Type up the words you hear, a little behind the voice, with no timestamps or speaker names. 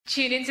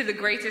Tune into the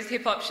greatest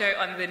hip-hop show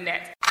on the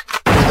net.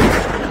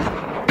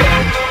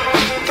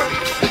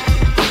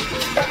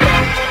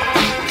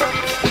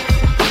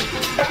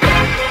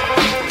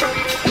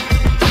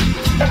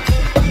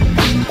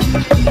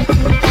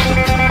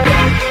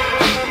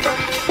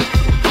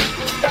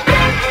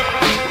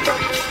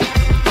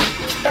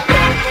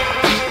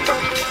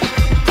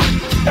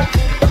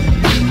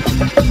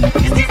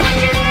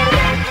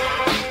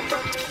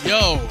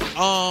 Yo,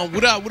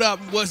 what up,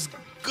 what's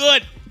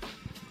good?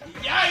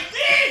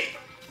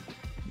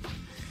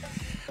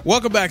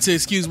 Welcome back to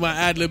Excuse My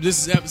Ad-Lib.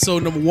 This is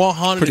episode number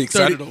 130. Pretty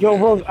excited. Yo,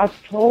 Rose, I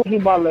told you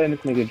about letting this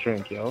nigga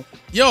drink, yo.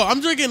 Yo,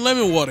 I'm drinking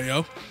lemon water,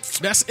 yo.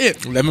 That's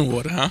it. Lemon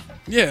water, huh?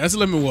 Yeah, that's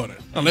lemon water.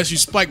 Unless you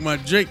spike my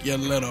drink, you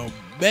little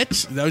bitch.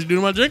 Is that what you do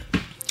to my drink?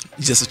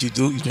 Is that what you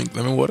do? You drink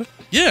lemon water?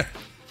 Yeah.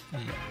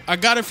 I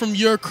got it from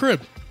your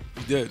crib.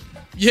 You did.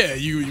 Yeah,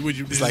 you.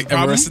 It's like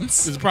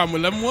Everessence? There's a problem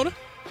with lemon water?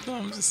 No,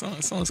 I'm just saying.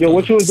 It sounds Yo, cool.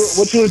 what you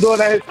was doing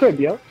at his crib,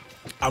 yo?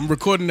 I'm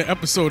recording the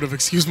episode of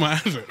Excuse My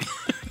Ad-Lib.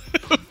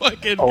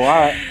 Fucking, Oh, all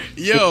right.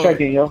 yo. Just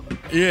checking, yo.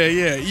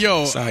 Yeah.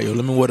 Yo, Sorry, yo,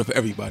 lemon water for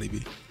everybody,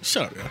 B.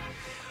 shut up, yo.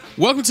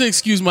 Welcome to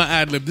Excuse My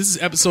Ad-Lib. This is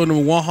episode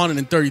number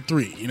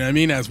 133. You know what I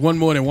mean? That's one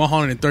more than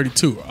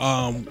 132.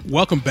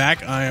 Welcome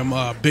back. I am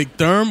Big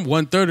Therm,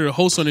 1/3 of the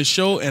host on this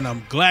show, and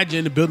I'm glad you're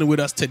in the building with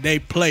us today.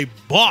 Play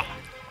ball.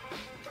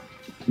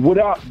 What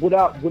up?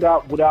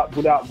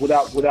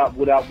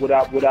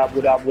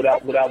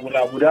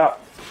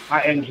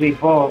 I am J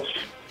Balls.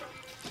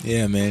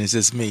 Yeah, man, it's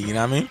just me, you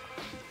know what I mean?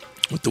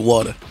 With the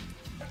water.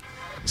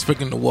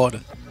 Sprinkling the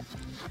water.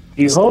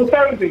 You whole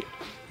therapy.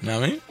 You know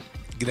what I mean?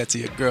 Get that to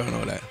your girl and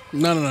all that.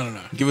 No.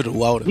 Give it a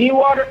water. Need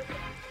water?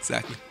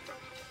 Exactly.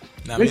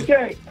 You know what I Miss mean?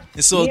 K.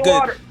 It's all Need good.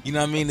 water. You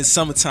know what I mean? It's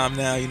summertime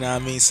now, you know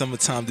what I mean?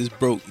 Summertime just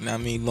broke, you know what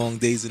I mean? Long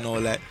days and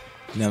all that.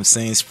 You know what I'm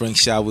saying? Spring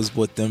showers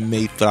bought them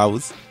May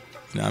flowers.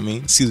 You know what I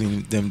mean? Excuse me,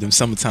 them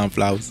summertime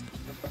flowers.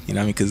 You know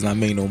what I mean? Because it's not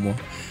May no more.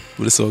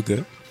 But it's all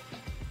good.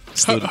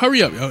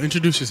 Hurry up, yo.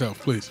 Introduce yourself,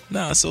 please.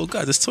 Nah, it's all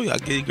good. I just told you I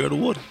gave your girl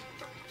the water.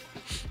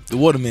 The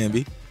water man,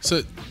 B.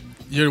 So,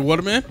 you're the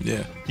waterman?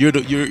 Yeah.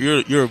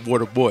 You're a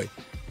water boy.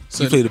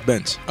 So, You play the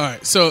bench. all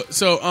right. So,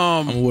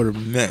 I'm a water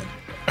man.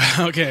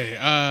 okay.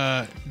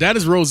 That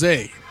is Rose.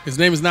 His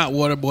name is not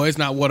Water Boy. It's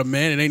not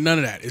Waterman. It ain't none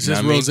of that. It's You know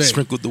just what I mean? Rose.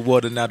 Sprinkled the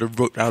water, now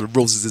the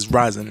roses is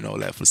rising and all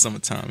that for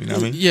summertime. You know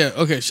what I mean? Yeah.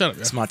 Okay. Shut up.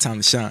 Yo. It's my time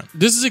to shine.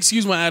 This is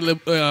Excuse My Ad-Lib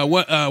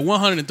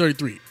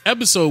 133,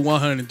 episode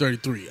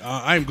 133.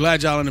 I am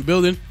glad y'all in the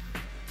building.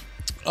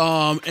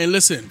 And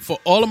listen, for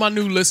all of my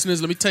new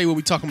listeners, let me tell you what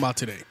we're talking about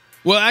today.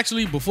 Well,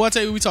 actually, before I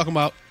tell you what we're talking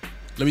about,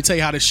 let me tell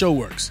you how the show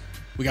works.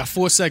 We got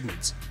 4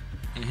 segments.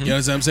 You know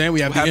what I'm saying?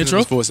 We have What the happened in intro.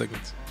 those 4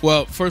 seconds?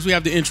 Well, first we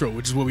have the intro,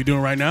 which is what we're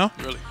doing right now.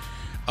 Really?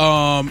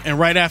 And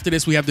right after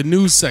this, we have the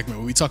news segment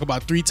where we talk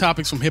about 3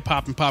 topics from hip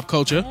hop and pop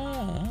culture.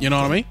 You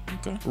know what I mean?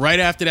 Okay. Right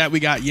after that, we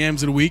got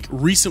Yams of the Week,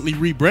 recently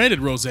rebranded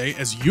Rose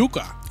as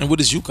Yuka. And what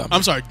is yuca?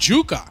 I'm sorry,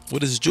 Juka.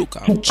 What is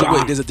yuca? Yuca.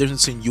 Wait, there's a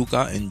difference between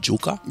yuca and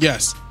juca?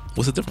 Yes,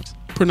 What's the difference?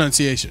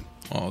 pronunciation.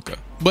 Oh, okay.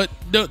 But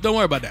don't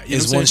worry about that. You know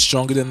Is what I'm one saying?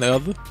 stronger than the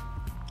other?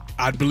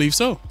 I'd believe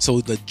so. So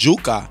the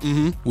juca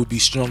would be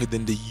stronger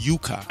than the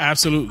yuca.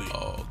 Absolutely.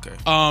 Oh, okay.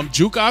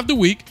 Juka of the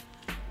Week.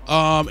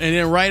 And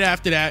then right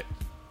after that,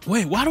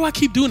 wait, why do I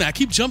keep doing that? I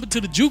keep jumping to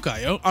the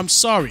Juka, yo. I'm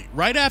sorry.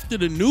 Right after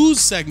the news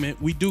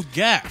segment, we do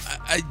Gaff.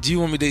 Do you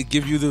want me to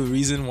give you the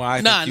reason why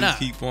Nah. you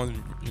keep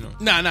on, you know?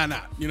 Nah. You know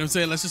what I'm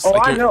saying? Let's just. Oh,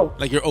 Like I you're, know.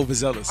 Like you're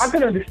overzealous. I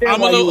can understand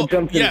I'm a why you little. would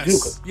jump to the Yes,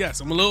 Juka. yes.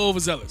 I'm a little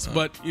overzealous,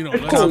 but you know,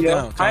 It's let's- cool, Calm yo.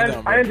 down, calm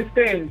down, bro. I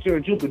understand that you're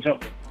a Juka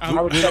jumper. I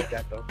respect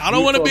that, though. I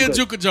don't want to be a It's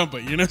all Juka jumper.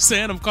 You know what I'm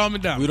saying? I'm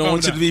calming down. We don't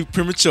want you to be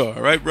premature,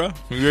 all right, bro?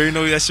 We already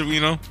know that shit,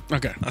 you know?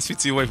 Okay. I speak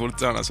to your wife all the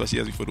time. That's why she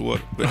asks me for the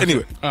water. But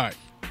anyway, All right.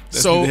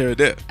 that's So neither here or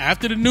there.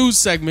 after the news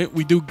segment,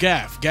 we do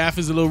Gaff. Gaff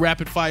is a little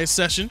rapid fire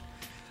session.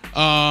 You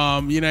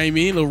know what I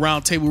mean? A little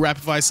round table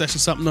rapid fire session,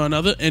 something or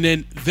another. And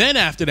then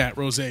after that,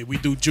 Rose, we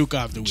do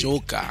Juka of the Week.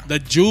 Joker. The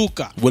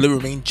Juka. Will it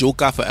remain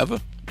Joker forever?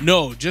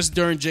 No, just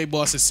during J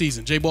Boss's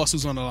season. J Boss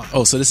who's on the line.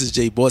 Oh, so this is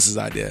Jay Boss's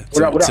idea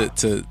What up?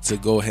 to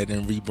go ahead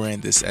and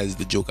rebrand this as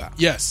the Joker.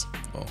 Yes.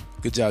 Oh,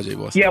 good job, Jay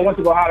Boss. Yeah, I went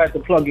to go holler at the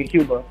plug in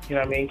Cuba. You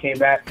know what I mean? Came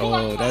back.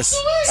 Oh, that's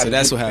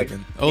what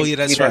happened. Oh yeah,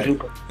 that's Get that right.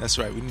 Joker. That's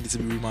right. We needed to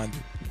be reminded.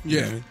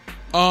 You know Yeah.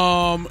 what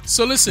I mean?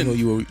 So listen,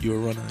 You know you were a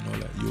runner and all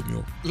that. You were a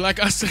mule. like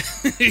I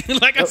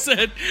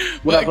said,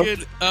 Whatever.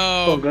 fucking,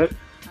 So good.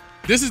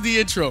 this is the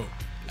intro.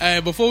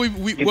 And before we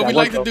what we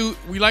like to do,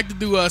 we like to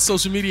do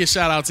social media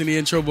shout outs in the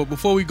intro. But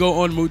before we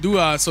go on, we'll do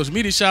our social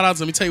media shout outs.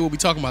 Let me tell you what we're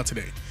talking about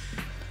today.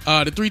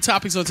 The 3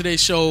 topics on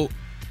today's show,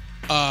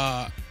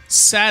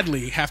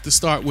 sadly, have to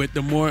start with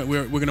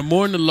we're going to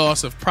mourn the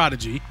loss of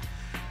Prodigy.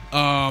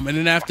 And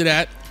then after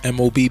that,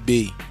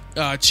 MOBB.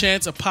 Chance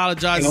Ain't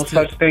apologizes no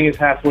such thing as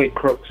halfway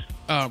crooks.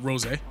 to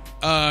Rose.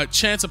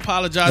 Chance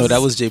apologizes. No,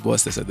 that was Jay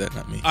Boss that said that,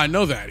 not me. I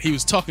know that. He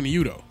was talking to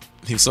you though.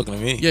 He was talking to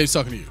me. Yeah, he's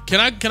talking to you. Can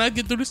I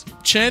get through this?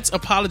 Chance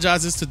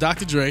apologizes to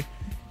Dr. Dre,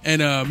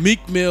 and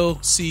Meek Mill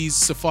sees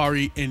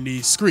Safari in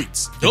the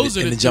streets. Those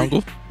are in the three-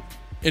 jungle.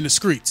 In the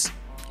streets.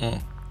 Oh.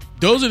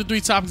 those are the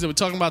 3 topics that we're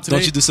talking about today.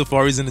 Don't you do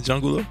safaris in the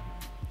jungle though?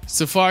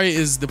 Safari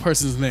is the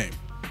person's name.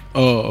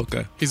 Oh,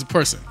 okay. He's a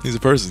person. He's a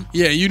person.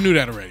 Yeah, you knew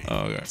that already. Oh,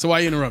 okay. So why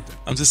you interrupting?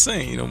 I'm just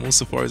saying, most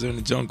safaris are in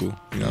the jungle.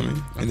 You know what I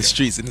mean? In the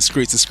streets, The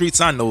streets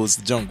I know is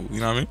the jungle.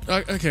 You know what I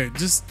mean? Okay,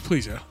 just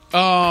please, yeah.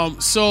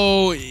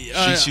 So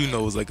Streets you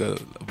know is like a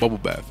bubble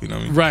bath. You know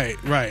what I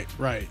mean?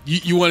 right.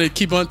 You want to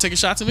keep on taking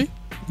shots at me?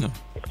 No.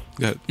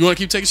 Go ahead. You want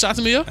to keep taking shots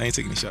at me, yo? I ain't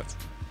taking any shots.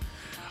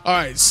 All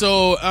right.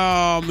 So,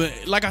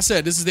 like I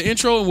said, this is the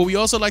intro, and what we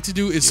also like to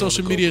do is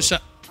social media You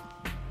shout.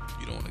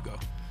 don't want to go.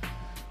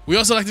 We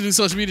also like to do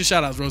social media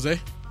shout outs, Rose.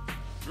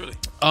 Really?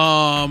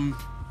 I'm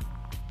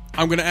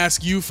gonna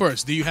ask you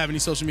first. Do you have any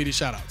social media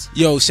shout outs?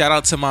 Yo, shout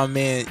out to my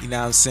man, you know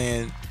what I'm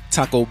saying,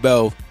 Taco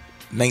Bell,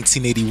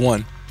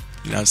 1981.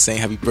 You know what I'm saying?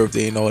 Happy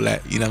birthday and all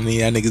that. You know what I mean?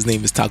 That nigga's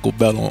name is Taco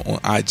Bell on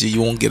IG.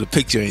 You won't get a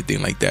picture or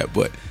anything like that,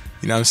 but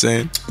you know what I'm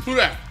saying? Who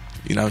that?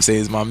 You know what I'm saying?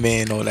 It's my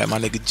man, all that, my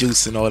nigga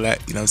Juice and all that.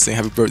 You know what I'm saying?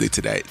 Happy birthday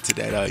to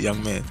that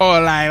young man. Oh,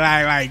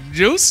 like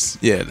Juice?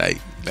 Yeah, like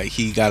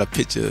he got a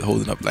picture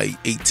holding up like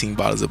 18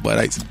 bottles of Bud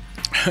Ice.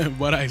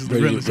 Bud Ice is the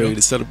Ready, realest, ready yo.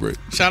 to celebrate.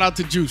 Shout out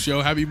to Juice,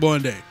 yo. Happy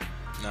born day.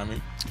 You know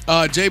what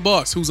I mean? J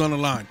Boss, who's on the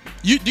line?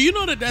 Do you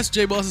know that that's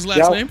J Boss's last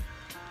Yo. name?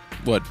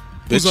 What?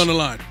 Who's Bitch? on the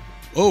line?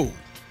 Oh,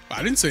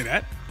 I didn't say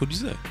that. What'd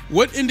you say?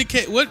 What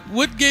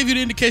gave you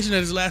the indication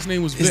that his last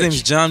name was His bitch?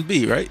 name's John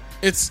B, right?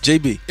 It's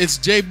JB. It's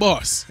J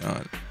Boss.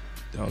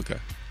 Okay.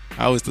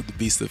 I always thought the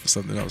B stood for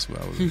something else.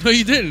 But I was No,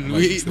 you didn't. I like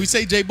We this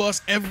say J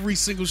Boss every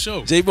single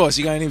show. J Boss,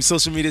 you got any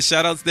social media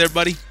shout outs there,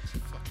 buddy?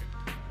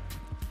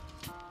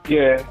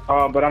 Yeah,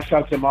 but I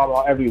shout your mom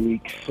out every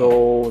week.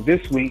 So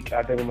this week,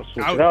 I think I'm going to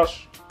switch it up.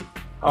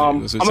 I'm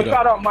going to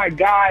shout out my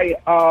guy,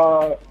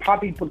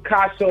 Poppy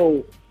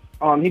Picasso.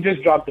 He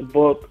just dropped a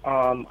book.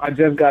 I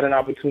just got an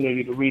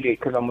opportunity to read it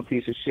because I'm a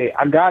piece of shit.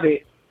 I got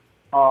it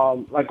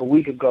like a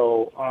week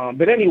ago.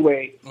 But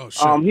anyway,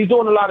 he's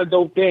doing a lot of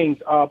dope things.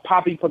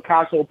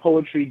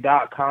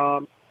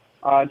 PoppyPicassoPoetry.com.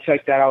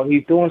 Check that out.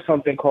 He's doing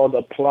something called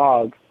a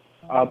plug,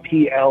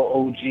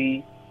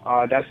 PLOG.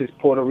 That's his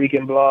Puerto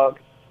Rican blog.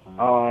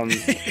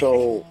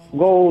 So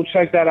go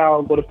check that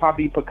out. Go to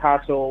Poppy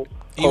Picasso.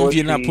 Even if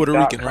you're not Puerto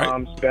Rican,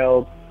 right?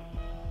 Spelled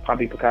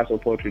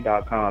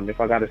PoppyPicassoPoetry.com. If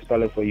I got to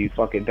spell it for you,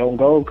 fuck it. Don't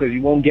go because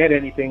you won't get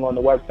anything on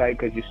the website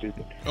because you're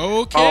stupid.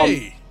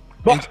 Okay.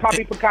 But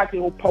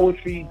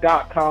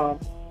PoppyPicassoPoetry.com.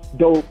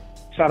 Dope.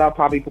 Shout out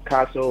Poppy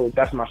Picasso.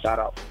 That's my shout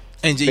out.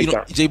 And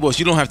J Boss,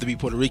 you don't have to be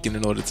Puerto Rican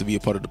in order to be a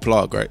part of the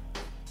plug, right?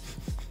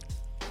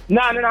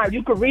 No.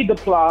 You could read the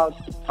plug.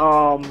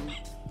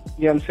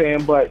 You know what I'm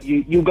saying? But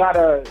you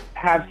gotta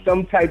have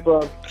some type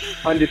of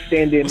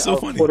understanding What's so of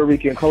funny? Puerto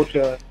Rican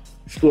culture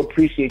to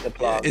appreciate the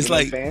plug. It's you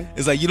know like what I'm saying?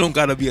 it's like you don't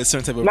gotta be a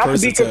certain type of Not to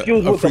person be confused to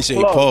with the appreciate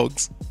plug.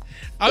 pogs.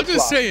 I'm just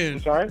plug. saying.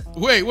 I'm sorry?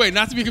 Wait,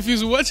 not to be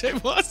confused with what, J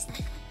Boss?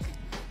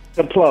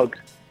 The plug.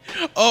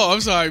 Oh,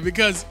 I'm sorry,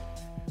 because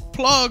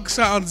plug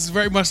sounds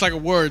very much like a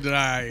word that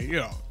I,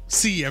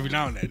 see every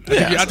now and then.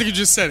 I think you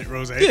just said it,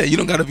 Rose. Yeah, you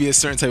don't gotta be a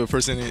certain type of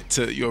person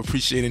to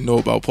appreciate and know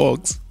about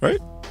pogs, right?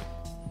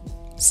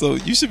 So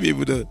you should be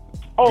able to.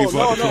 Oh, be no.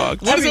 part of the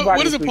plug. What is a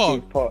Everybody pog?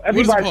 appreciates Pog. What is a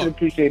Everybody pog? should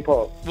appreciate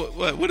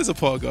Pog. What is a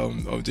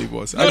pog, J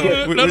Boss? No, wait.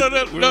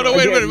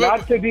 Again,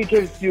 not to be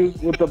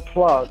confused with the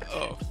plug.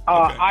 Oh, okay.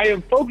 I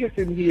am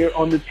focusing here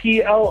on the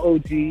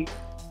PLOG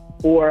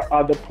or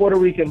the Puerto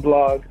Rican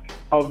blog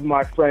of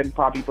my friend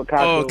Poppy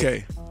Picasso. Oh,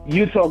 okay.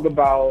 You talk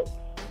about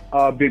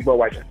Big Bro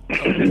White.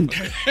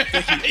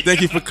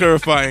 Thank you for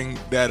clarifying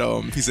that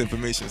piece of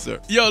information, sir.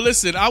 Yo,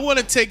 listen, I want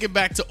to take it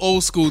back to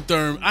old school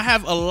term. I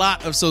have a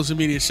lot of social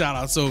media shout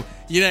outs, so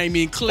you know what I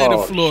mean? Clear the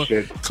floor.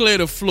 Shit. Clear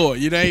the floor.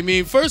 You know what I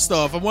mean? First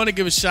off, I want to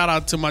give a shout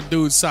out to my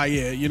dude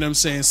Sayer, you know what I'm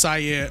saying?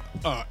 Sayer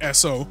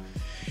SO.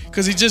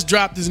 Because he just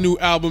dropped his new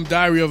album,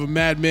 Diary of a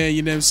Madman,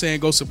 you know what I'm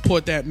saying? Go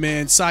support that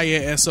man,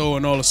 Sayer SO,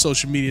 on all the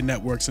social media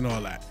networks and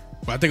all that.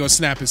 But I think on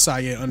Snap is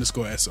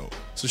Sayer_SO.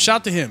 So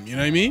shout to him, you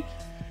know what I mean?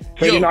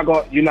 So Yo. you're not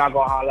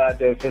gonna holler at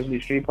the Officially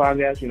Street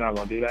podcast? You're not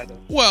gonna do that? Though?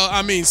 Well,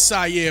 I mean,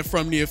 Sayer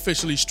from the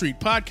Officially Street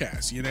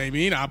podcast, you know what I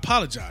mean? I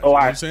apologize. Oh, you know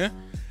what I- I'm saying?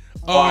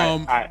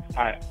 All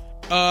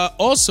right.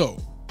 Also,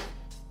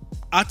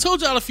 I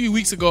told y'all a few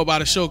weeks ago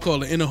about a show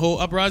called The Inner Hoe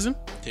Uprising.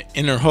 The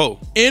inner hoe.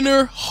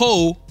 Inner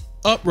Hoe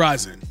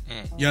Uprising.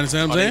 You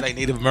understand what Are I'm they saying? like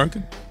Native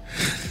American?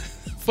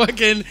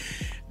 Fucking,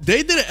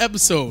 they did an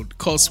episode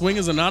called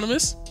Swingers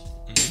Anonymous.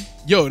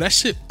 Yo, that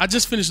shit, I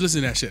just finished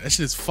listening to that shit. That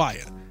shit is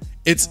fire.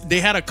 They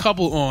had a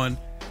couple on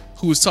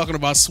who was talking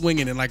about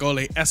swinging and like all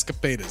their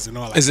escapaders and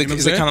all that. Is You it know what I'm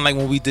is it saying? kind of like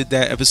when we did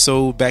that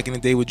episode back in the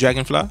day with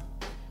Dragonfly?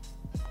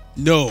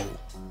 No.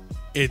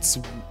 It's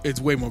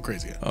way more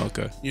crazier.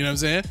 Okay. You know what I'm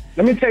saying?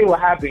 Let me tell you what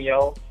happened,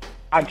 yo.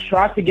 I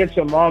tried to get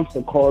your mom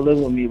to call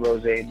in with me,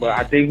 Rose, but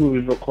I think we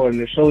was recording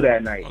the show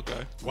that night,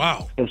 Okay.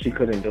 Wow. so she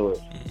couldn't do it.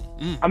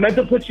 I meant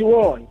to put you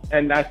on,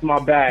 and that's my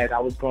bad. I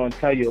was going to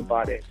tell you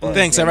about it. but,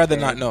 Thanks. you I'd know rather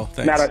what not I'm know.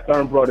 saying? Thanks. Now that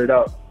Thurn brought it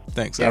up.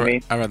 Thanks. You know what I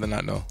mean? I'd rather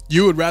not know.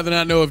 You would rather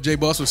not know if J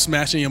Boss was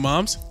smashing your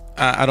moms?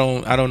 I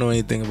don't know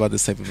anything about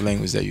this type of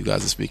language that you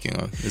guys are speaking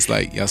on. It's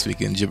like y'all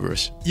speaking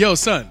gibberish. Yo,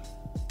 son,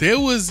 There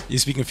was. You're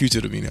speaking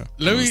future to me now.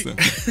 Let me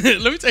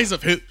tell you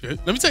something.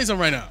 Let me tell you something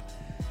right now.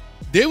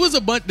 There was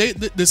a bunch.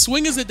 The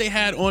swingers that they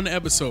had on the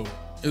episode.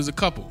 It was a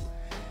couple.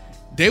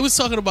 They was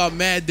talking about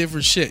mad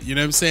different shit. You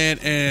know what I'm saying?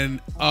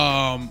 And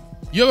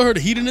you ever heard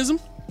of hedonism?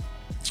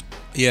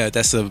 Yeah,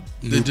 that's a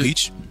new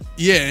beach.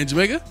 Yeah, in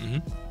Jamaica. Mm-hmm.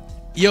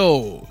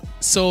 Yo,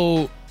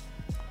 so.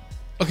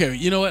 Okay,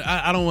 you know what?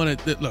 I don't want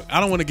to look. I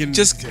don't want to get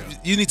into detail.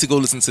 You need to go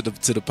listen to the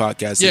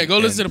podcast. Yeah, go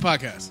listen to the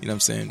podcast. You know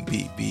what I'm saying?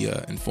 Be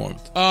informed.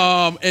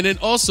 And then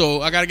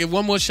also I gotta give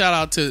one more shout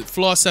out to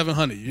Flaw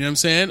 700. You know what I'm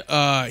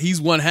saying?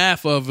 He's one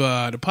half of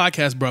the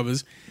Podcast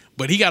Brothers,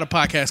 but he got a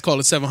podcast called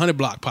the 700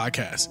 Block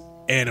Podcast.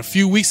 And a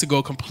few weeks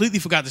ago, completely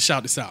forgot to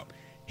shout this out.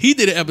 He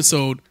did an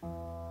episode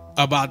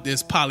about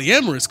this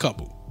polyamorous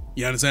couple.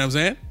 You understand what I'm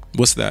saying?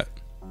 What's that?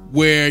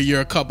 Where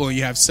you're a couple and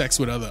you have sex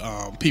with other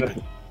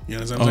people. You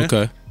understand what I'm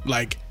saying? Okay.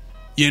 Like,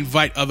 you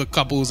invite other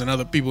couples and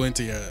other people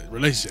into your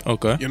relationship.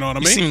 Okay. You know what I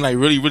mean? You seem like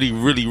really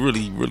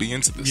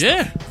into this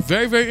stuff.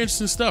 Very, very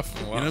interesting stuff.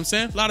 Wow. You know what I'm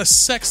saying? A lot of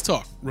sex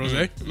talk, Rose.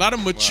 A lot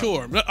of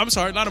mature. Wow. I'm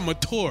sorry, a lot of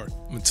mature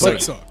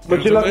sex talk.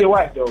 But you love your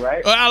wife, though,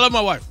 right? I love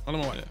my wife.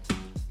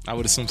 I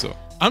would assume so.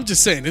 I'm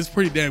just saying, it's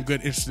pretty damn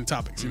good, interesting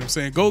topics. You know what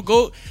I'm saying?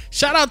 Go.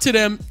 Shout out to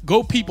them.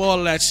 Go peep all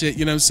of that shit.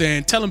 You know what I'm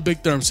saying? Tell them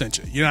Big Therm sent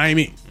you. You know what I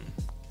mean?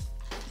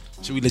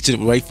 Should we let your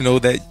wife know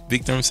that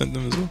Big Therm sent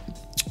them as well?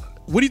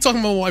 What are you talking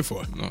about my wife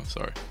for? No,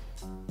 sorry.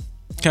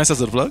 Can I talk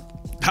to the plug?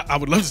 I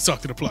would love to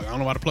talk to the plug. I don't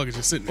know why the plug is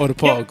just sitting there. Or the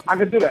plug. Yeah, I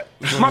can do that.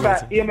 My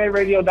bad.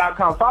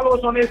 EMARadio.com. Follow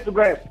us on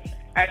Instagram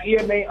at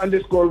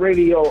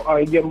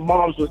EMA_radio. Your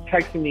moms was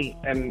texting me,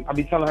 and I'll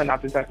be telling her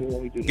not to text me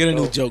when we do this. Get a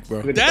new joke,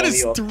 bro. That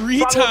is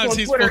 3 times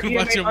he's spoken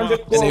about your mom.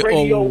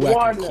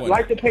 EMA_radio1.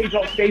 Like the page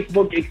on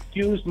Facebook.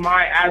 Excuse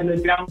my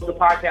admin. Download the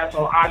podcast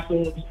on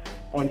iTunes,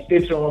 on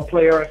Stitcher, on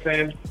Player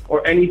FM,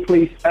 or any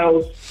place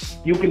else.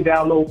 You can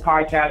download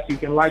podcasts. You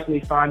can likely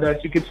find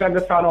us. You can check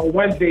us out on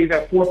Wednesdays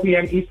at 4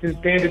 p.m. Eastern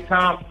Standard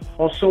Time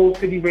on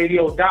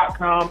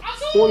SoulCityRadio.com,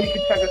 or you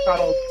can check us out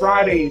on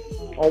Fridays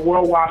on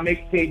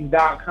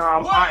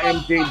WorldwideMixtape.com. I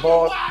am Jay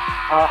Boss.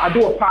 I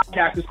do a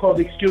podcast. It's called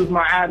Excuse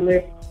My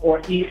Ad-Lib,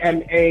 or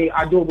EMA.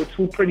 I do it with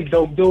 2 pretty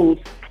dope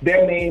dudes.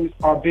 Their names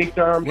are Big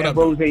Therm and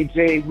Rose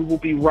J. We will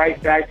be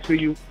right back to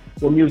you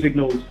with music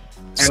news.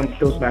 And I'm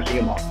still smashing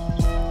your mom.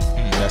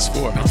 That's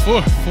 4.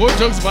 4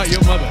 jokes about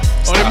your mother.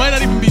 Stop. Or they might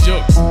not even be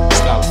jokes.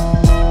 Stop.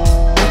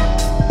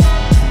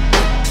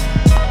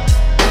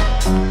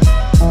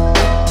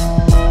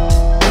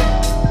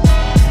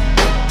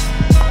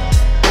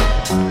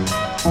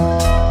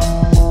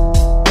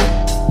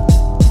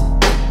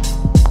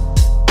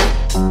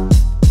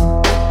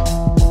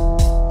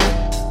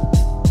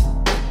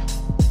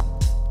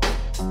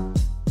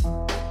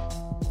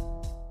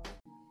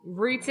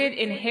 Rooted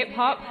in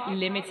hip-hop,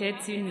 limited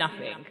to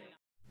nothing.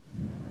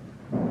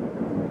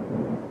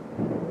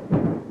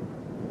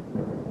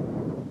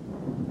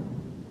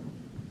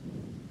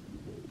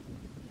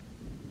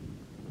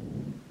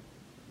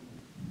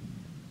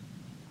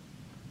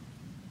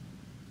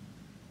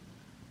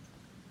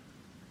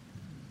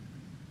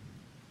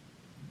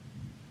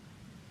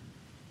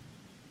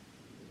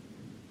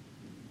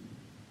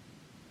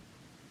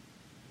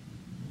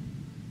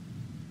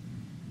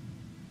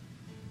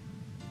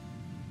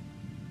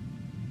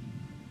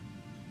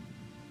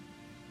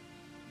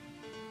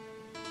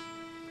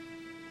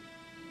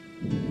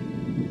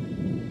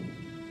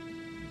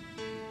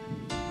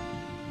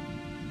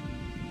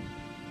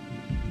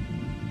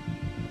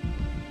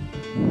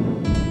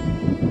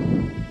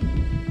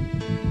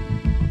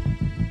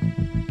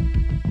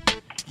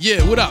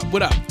 Yeah, what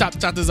up? Top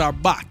chatters are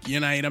back. You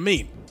know what I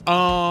mean?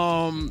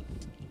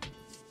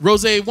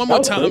 Rose, one more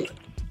time.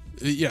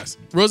 Yes.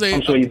 Rose.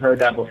 I'm sure you've heard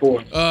that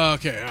before.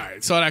 Okay, all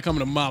right. Saw that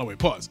coming a mile away.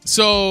 Pause.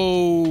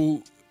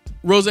 So,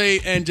 Rose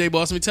and J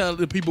Boss, let me tell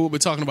the people what we're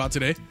talking about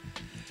today.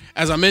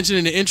 As I mentioned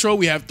in the intro,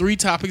 we have 3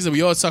 topics that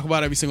we always talk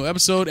about every single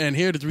episode, and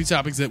here are the 3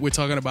 topics that we're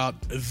talking about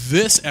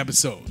this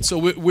episode. So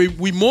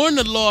we mourn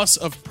the loss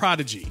of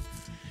Prodigy.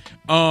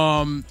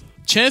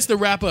 Chance the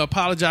Rapper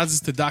apologizes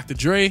to Dr.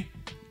 Dre,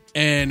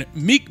 and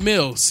Meek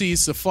Mill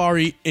sees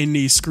Safari in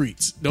these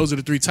streets. Those are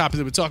the 3 topics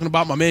that we're talking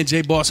about. My man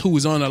J Boss, who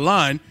is on the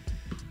line.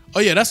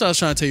 Oh yeah, that's what I was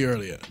trying to tell you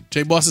earlier.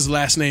 J Boss's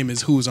last name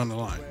is Who's on the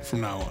Line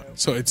from now on.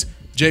 So it's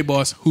J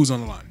Boss, Who's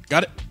on the Line.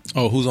 Got it?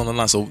 Oh, Who's on the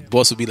Line? So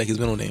Boss would be like his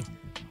middle name.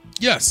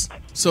 Yes.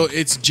 So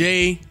it's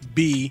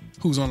JB,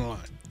 Who's on the Line.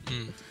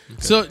 Okay.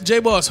 So J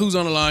Boss, Who's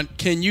on the Line?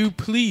 Can you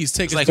please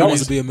take us like through Who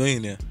Wants to Be a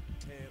Millionaire?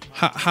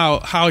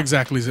 How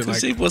exactly is it like?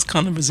 J Boss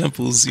kind of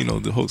resembles,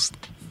 the host.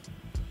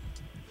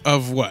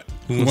 Of what?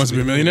 Who Wants to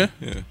Be a Millionaire?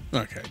 Yeah.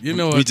 Okay. You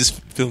know what? Regis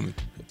filming.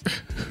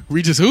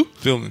 Regis who?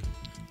 Filming.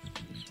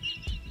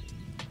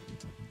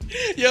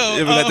 Yo,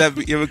 you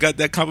ever got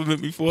that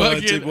compliment before,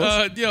 J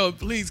Boss? Yo,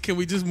 please, can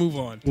we just move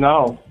on?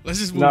 No. Let's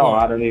just move on. No,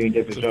 I don't even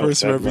get the joke.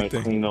 First for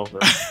everything. Clean over.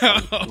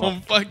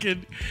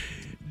 Fucking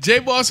J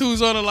Boss,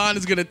 Who's on the Line,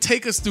 is gonna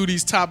take us through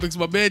these topics.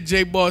 My man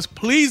J Boss,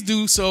 please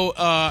do so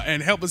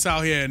and help us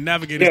out here and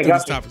navigate us through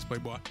these topics,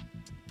 Playboy.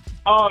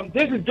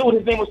 There's a dude,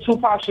 his name was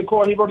Tupac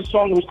Shakur. He wrote a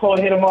song that was called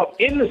Hit 'Em Up.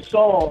 In the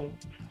song,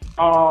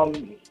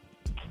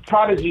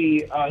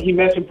 Prodigy, he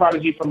mentioned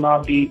Prodigy from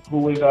Mobb Deep,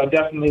 who is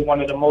definitely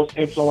one of the most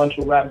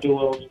influential rap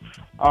duos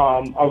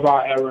of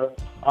our era.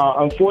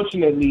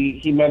 Unfortunately,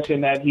 he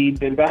mentioned that he'd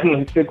been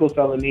battling sickle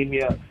cell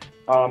anemia,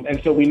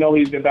 and so we know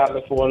he's been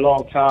battling for a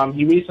long time.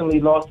 He recently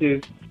lost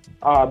his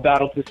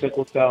battle to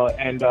sickle cell,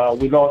 and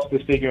we lost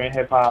this figure in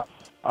hip-hop,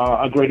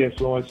 a great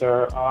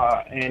influencer,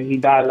 and he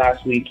died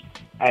last week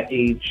at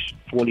age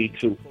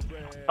 42.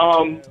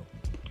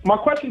 My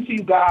question to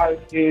you guys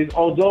is,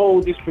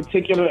 although this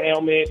particular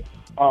ailment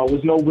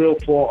was no real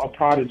fault of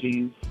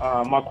Prodigy's,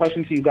 my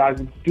question to you guys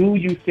is, do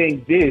you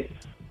think this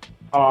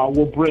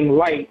will bring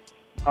light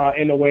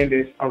and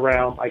awareness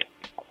around like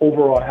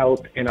overall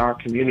health in our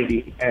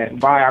community? And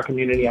by our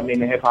community, I mean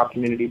the hip-hop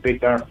community,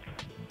 Big Durham.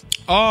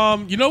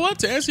 You know what?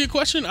 To answer your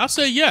question, I'll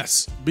say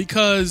yes,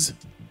 because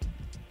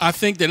I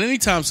think that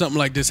anytime something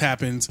like this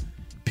happens,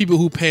 people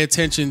who pay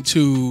attention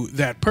to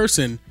that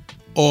person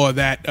or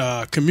that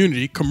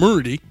community,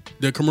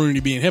 the community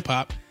being hip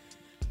hop,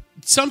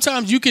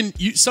 sometimes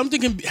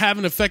something can have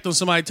an effect on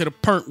somebody to the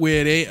point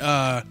where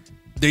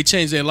they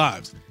change their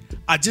lives.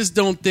 I just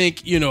don't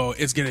think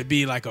it's gonna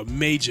be like a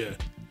major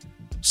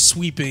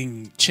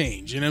sweeping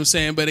change. You know what I'm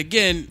saying? But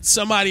again,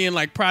 somebody in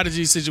like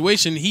Prodigy's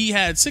situation, he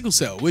had sickle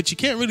cell, which you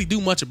can't really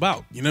do much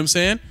about. You know what I'm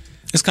saying?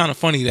 It's kind of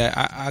funny that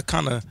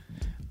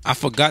I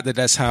forgot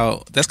that's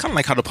kind of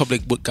like how the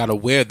public got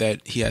aware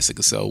that he had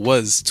sickle cell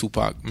was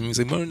Tupac. I mean, he's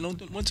like, no,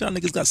 one y'all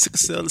niggas got sickle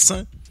cell,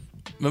 son.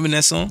 Remember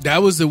that song?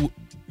 That was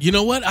you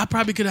know what? I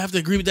probably could have to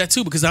agree with that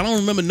too, because I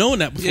don't remember knowing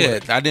that before. Yeah,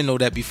 I didn't know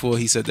that before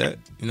he said that.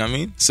 You know what I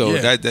mean? So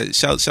yeah. that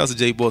shouts to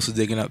J Boss for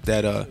digging up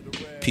that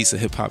piece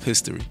of hip hop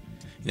history.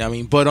 You know what I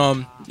mean? But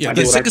yeah,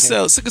 sickle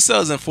cell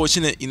is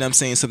unfortunate. You know what I'm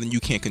saying? Something you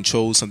can't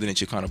control, something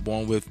that you're kind of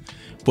born with.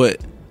 But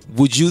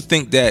would you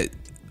think that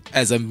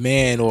as a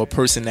man or a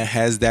person that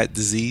has that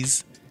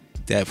disease,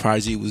 that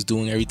Prodigy was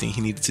doing everything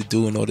he needed to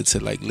do in order to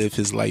like live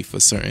his life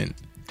a certain?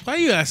 Why are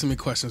you asking me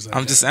questions like that?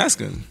 I'm just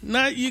asking.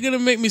 Nah, you're gonna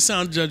make me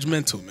sound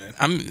judgmental, man.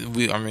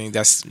 I mean,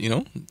 that's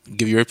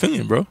give your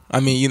opinion, bro. I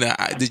mean,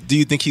 do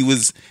you think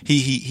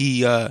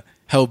he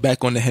held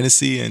back on the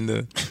Hennessy and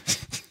the,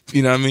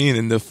 you know what I mean,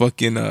 and the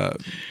fucking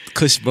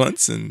Kush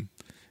blunts, and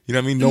you know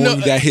what I mean,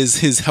 knowing that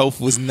his health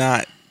was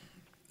not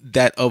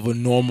that of a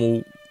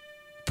normal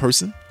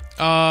person?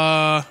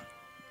 So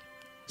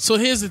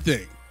here's the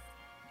thing.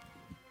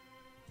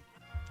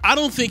 I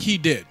don't think he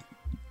did,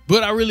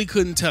 but I really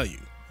couldn't tell you.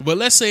 But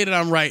let's say that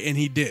I'm right and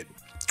he did.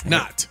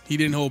 He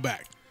didn't hold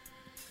back.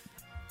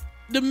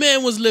 The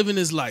man was living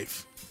his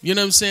life. You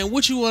know what I'm saying?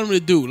 What you want him to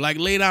do? Like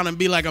lay down and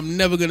be like, I'm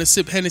never gonna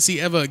sip Hennessy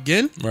ever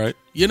again? Right.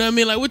 You know what I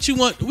mean? Like what you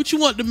want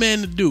the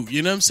man to do?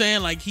 You know what I'm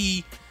saying? Like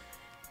you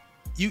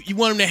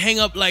want him to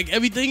hang up like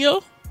everything,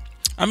 yo?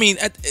 I mean,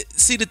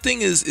 see, the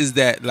thing is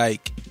that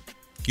like,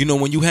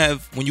 when you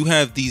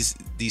have these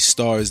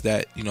stars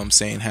that, you know what I'm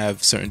saying,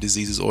 have certain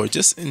diseases, or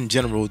just in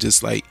general,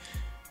 just like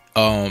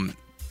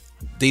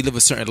they live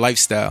a certain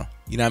lifestyle.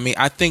 You know what I mean?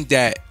 I think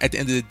that at the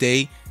end of the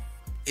day,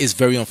 it's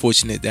very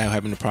unfortunate that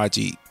happened to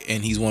Prodigy,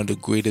 and he's one of the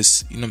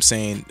greatest, you know what I'm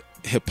saying,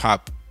 hip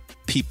hop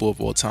people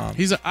of all time.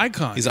 He's an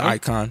icon. He's an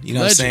icon. You know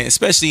what I'm saying?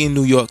 Especially in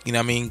New York, you know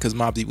what I mean? Because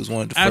Mobb Deep was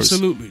one of the first.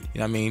 Absolutely. You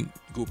know what I mean?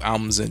 Group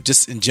albums, and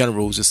just in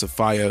general, was just a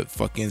fire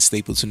fucking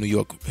staple to New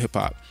York hip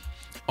hop.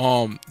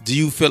 Do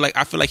you feel like,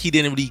 I feel like he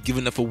didn't really give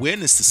enough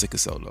awareness to sickle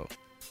cell though?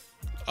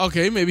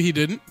 Okay, maybe he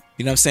didn't.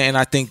 You know what I'm saying?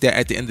 I think that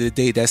at the end of the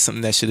day, that's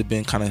something that should have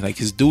been kind of like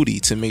his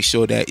duty, to make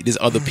sure that there's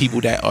other people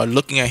that are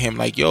looking at him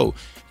like, yo,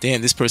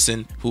 damn, this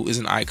person who is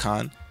an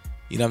icon,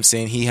 you know what I'm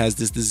saying, he has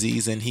this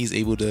disease and he's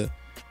able to,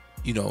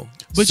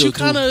 But you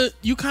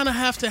kind of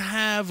have to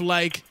have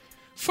like,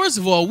 first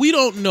of all, we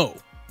don't know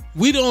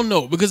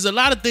because a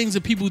lot of things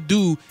that people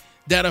do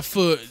that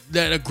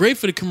are great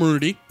for the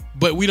community,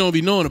 but we don't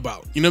be knowing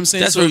about. You know what I'm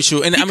saying? That's very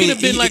true. And I mean,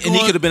 he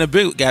could have been a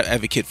big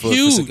advocate for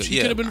huge. He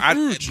could have been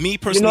huge. Me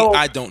personally,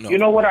 I don't know. You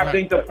know what I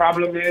think the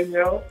problem is,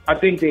 yo? I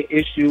think the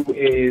issue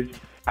is,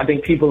 I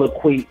think people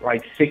equate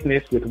like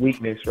sickness with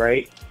weakness,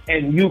 right?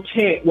 And you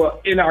can't,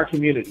 in our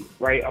community,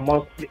 right?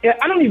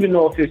 I don't even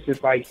know if it's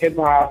just like hip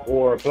hop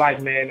or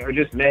black men or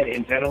just men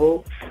in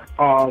general.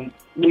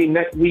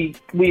 We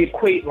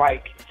equate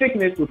like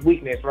sickness with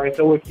weakness, right?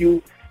 So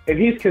if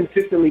he's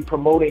consistently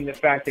promoting the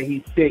fact that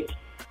he's sick,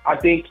 I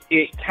think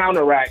it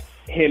counteracts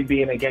him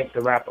being a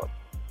gangster rapper.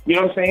 You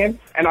know what I'm saying?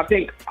 And I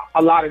think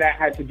a lot of that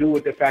had to do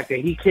with the fact that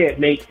he can't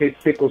make his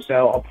sickle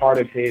cell a part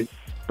of his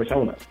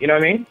persona. You know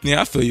what I mean?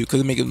 Yeah, I feel you,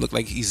 because it make it look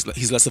like he's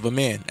less of a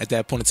man at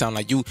that point in time.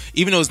 Like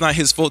even though it's not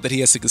his fault that he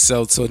has sickle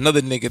cell, so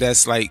another nigga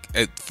that's like,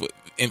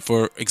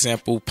 for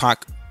example,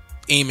 Pac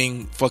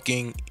aiming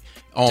fucking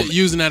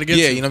using that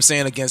against him. You know what I'm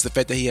saying, against the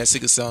fact that he has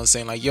sickle cell and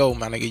saying like, yo,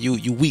 man, nigga,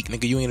 you weak,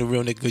 nigga, you ain't a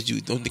real nigga because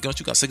you don't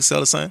you got sickle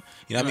cell or something?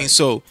 You know what I mean?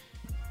 So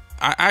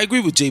I agree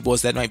with J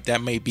Boss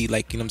that may be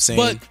like, you know what I'm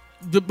saying.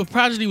 But the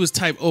Prodigy was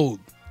type old,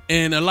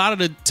 and a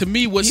lot of to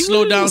me what he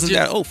slowed down. Wasn't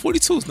that old?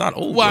 42 is not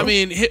old. Well, bro. I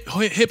mean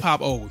hip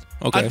hop old.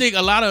 Okay. I think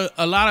a lot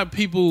of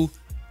people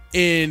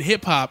in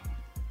hip hop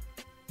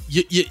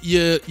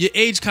your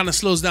age kind of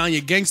slows down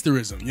your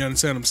gangsterism. You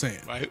understand what I'm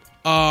saying? Right.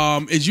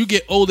 As you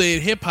get older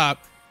in hip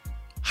hop,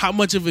 how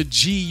much of a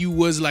G you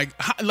was like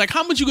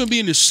how much you gonna be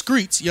in the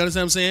streets? You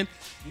understand what I'm saying?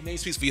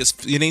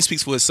 Your name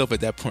speaks for itself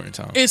at that point in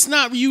time. It's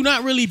not you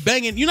not really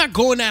banging. You're not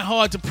going that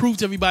hard to prove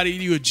to everybody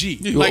you're a G.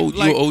 You're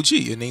OG.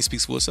 Your name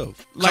speaks for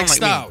itself. Like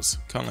Styles.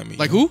 Kind of like me.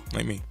 Like who?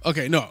 Like me.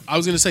 Okay, no, I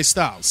was gonna say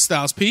Styles.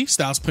 Styles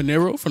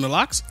Panero from the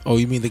Locks. Oh,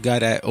 you mean the guy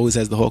that always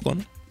has the hawk on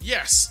him?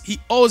 Yes, he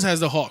always has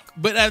the hawk.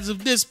 But as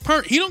of this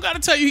he don't got to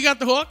tell you he got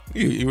the hawk.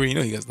 You already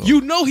know he has the hawk.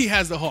 You know he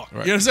has the hawk.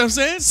 Right. You understand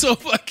what I'm saying? So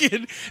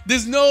fucking,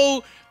 there's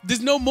no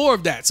more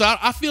of that. So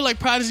I feel like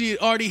Prodigy had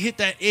already hit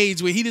that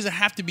age where he doesn't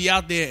have to be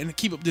out there and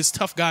keep up this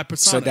tough guy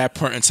persona. So at that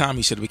point in time,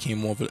 he should have became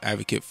more of an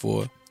advocate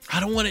for. I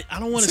don't want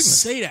to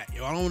say that,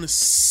 yo. I don't want to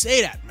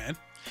say that, man.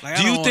 Like,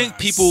 Do you think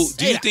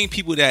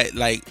people that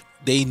like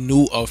they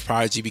knew of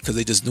Prodigy because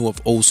they just knew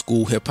of old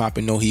school hip hop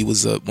and know he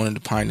was one of the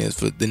pioneers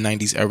for the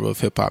 90s era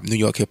of hip hop, New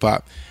York hip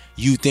hop?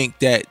 You think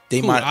that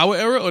they might our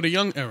era or the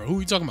young era? Who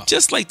are you talking about?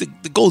 Just like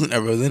the golden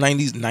era, the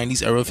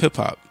 90s era of hip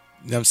hop.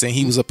 You know what I'm saying?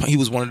 He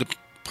was one of the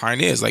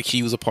pioneers. Like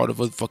he was a part of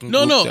a fucking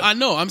group. I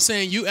know. I'm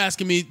saying you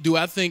asking me, do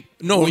I think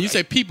when you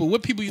say people,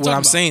 what people you talking about? What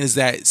I'm saying is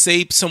that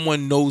say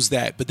someone knows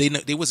that, but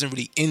they wasn't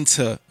really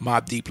into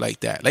Mobb Deep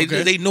like that. Like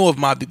they know of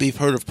Mobb Deep, they've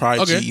heard of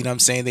Prodigy, you know what I'm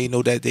saying? They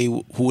know that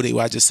who they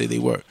were, I just say they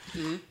were.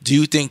 Mm-hmm. Do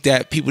you think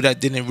that people that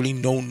didn't really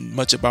know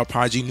much about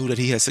Prodigy knew that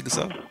he had sickle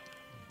cell?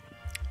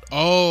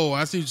 Oh,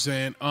 I see what you're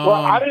saying. Well,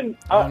 I didn't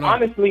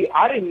honestly.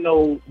 I didn't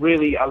know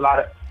really a lot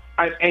of.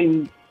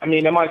 I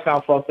mean, that might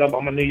sound fucked up.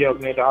 I'm a New York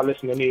nigga. I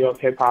listen to New York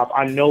hip hop.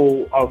 I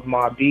know of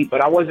Mobb Deep,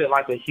 but I wasn't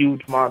like a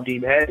huge Mobb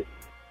Deep head.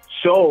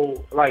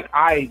 So, like,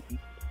 I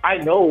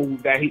know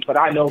that but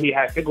I know he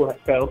had sickle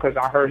cell because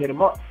I heard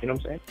him up. You know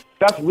what I'm saying?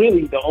 That's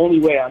really the only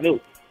way I knew.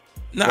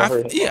 No,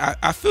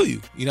 I feel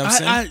you. You know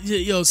what I'm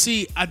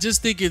saying? I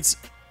just think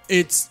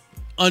it's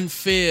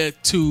unfair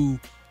to,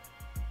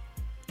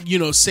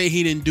 say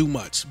he didn't do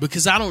much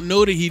because I don't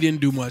know that he didn't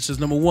do much. That's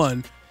number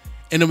one,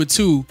 and number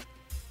two,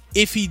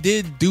 if he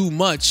did do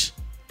much,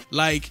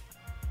 like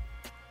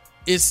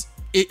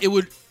it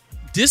would.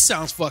 This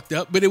sounds fucked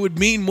up, but it would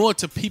mean more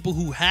to people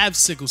who have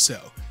sickle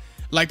cell.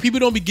 Like people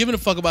don't be giving a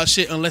fuck about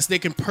shit unless they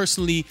can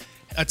personally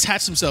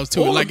attach themselves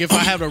to it. Like if I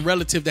have a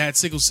relative that had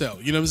sickle cell,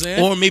 you know what I'm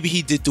saying? Or maybe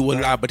he did do a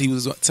lot, but he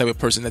was the type of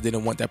person that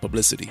didn't want that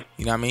publicity.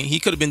 You know what I mean? He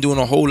could have been doing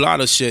a whole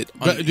lot of shit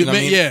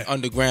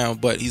underground,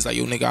 but he's like,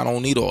 yo, nigga, I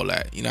don't need all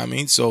that. You know what I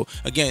mean? So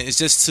again, it's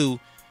just to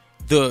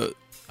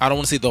I don't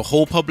want to say the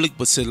whole public,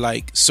 but to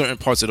like certain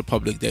parts of the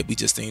public that we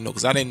just didn't know,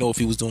 because I didn't know if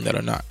he was doing that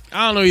or not.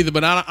 I don't know either,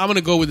 but I'm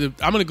gonna go with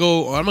I'm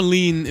gonna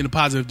lean in a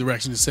positive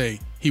direction to say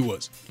he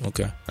was.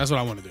 Okay, that's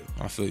what I want to do.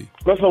 I feel you.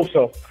 Let's hope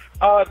so.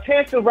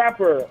 Chance the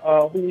Rapper,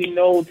 who we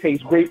know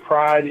takes great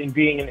pride in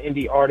being an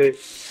indie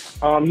artist,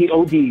 he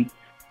OD'd.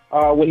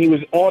 When he was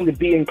on the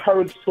Be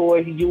Encouraged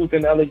tour, he used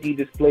an LED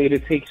display to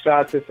take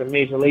shots at some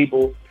major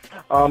labels.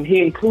 He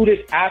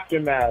included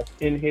Aftermath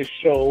in his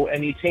show,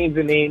 and he changed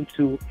the name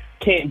to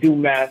Can't Do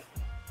Math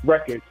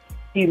Records.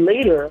 He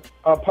later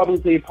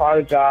publicly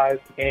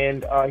apologized,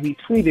 and he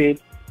tweeted,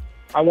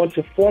 "I want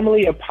to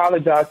formally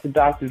apologize to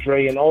Dr.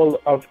 Dre and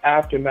all of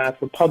Aftermath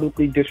for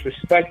publicly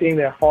disrespecting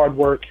their hard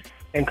work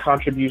and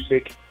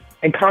contributions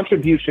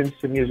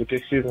to music."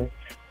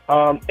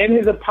 In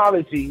his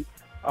apology,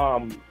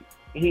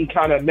 he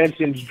kind of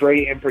mentions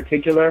Dre in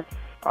particular.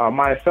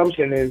 My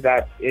assumption is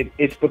that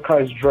it's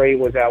because Dre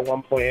was at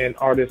one point an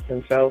artist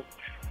himself.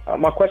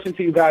 My question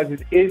to you guys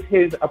is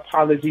his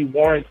apology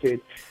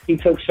warranted? He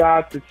took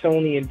shots at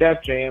Sony and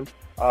Def Jam.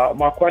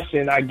 My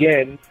question,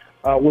 again,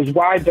 was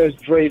why does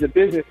Dre, the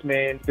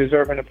businessman,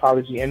 deserve an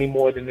apology any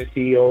more than the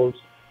CEOs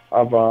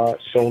of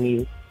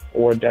Sony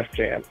or Def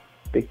Jam?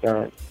 Big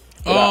time.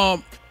 I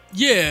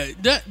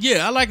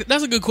like it.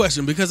 That's a good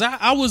question because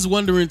I was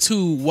wondering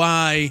too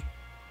why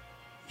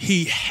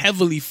he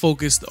heavily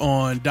focused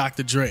on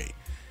Dr. Dre.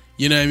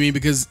 You know what I mean?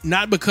 Because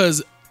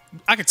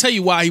I could tell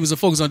you why he was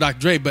focused on Dr.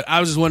 Dre, but I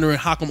was just wondering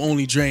how come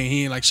only Dre and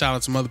he ain't like shout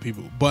out some other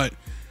people,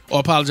 or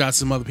apologize to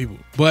some other people.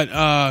 But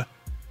I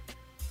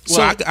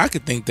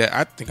could think that.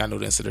 I think I know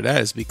the answer to that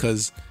is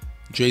because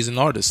Dre's an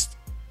artist.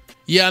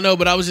 Yeah, I know,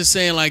 but I was just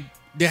saying like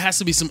there has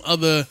to be some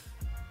other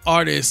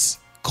artists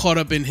caught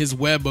up in his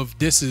web of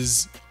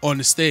disses on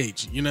the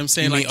stage. You know what I'm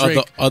saying? You like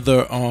Drake.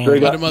 Dre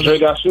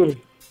got shooters.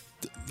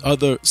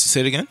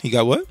 Say it again. He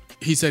got what?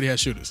 He said he had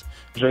shooters.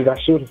 Dre got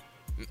shooters.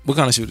 What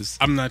kind of shooters?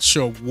 I'm not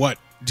sure what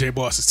J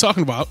Boss is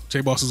talking about.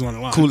 J Boss is on the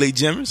line. Kool-Aid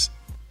Jammers.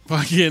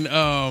 Fucking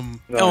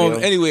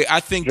anyway, I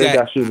think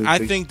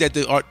that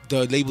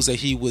the labels that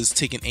he was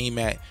taking aim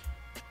at,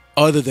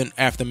 other than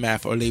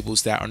Aftermath, are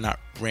labels that are not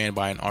ran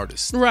by an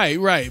artist.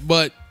 Right.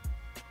 But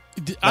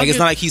it's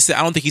not like he said.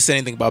 I don't think he said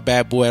anything about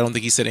Bad Boy. I don't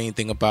think he said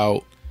anything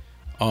about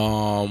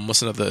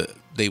what's another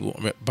label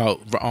about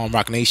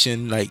Rock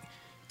Nation. Like,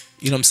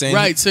 you know what I'm saying?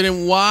 Right. So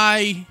then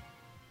why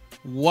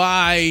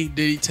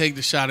did he take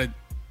the shot at,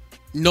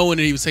 knowing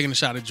that he was taking the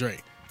shot at Dre?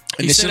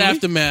 He said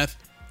Aftermath.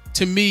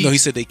 To me, no, he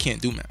said they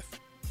can't do math.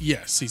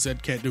 Yes, he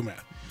said can't do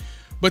math.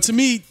 But to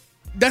me,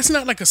 that's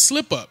not like a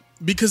slip up,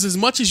 because as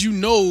much as you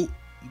know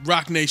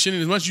Rock Nation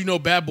and as much as you know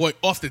Bad Boy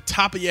off the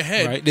top of your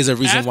head, right? There's a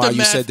reason why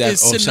you said that.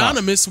 Is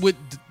synonymous with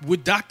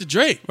Dr.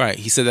 Dre, right?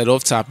 He said that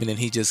off top, and then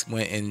he just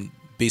went and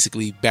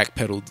basically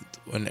backpedaled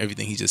on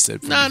everything he just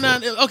said.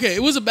 Okay,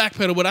 it was a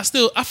backpedal, but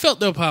I felt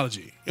the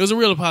apology. It was a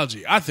real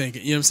apology. I think,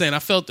 you know what I'm saying. I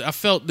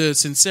felt the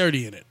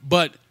sincerity in it,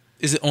 but.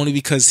 Is it only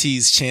because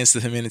he's Chance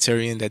the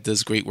Humanitarian that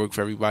does great work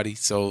for everybody?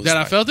 So that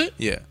I felt it?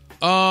 Yeah.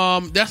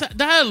 That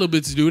had a little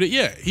bit to do with it.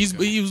 Yeah,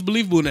 he was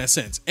believable in that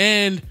sense,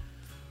 and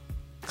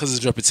because of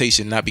his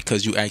reputation, not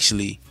because you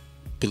actually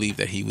believe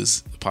that he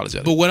was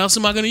apologetic. But what else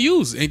am I going to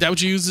use? Ain't that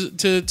what you use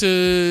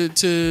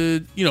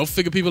to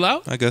figure people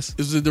out? I guess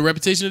is it the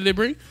reputation that they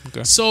bring.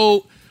 Okay.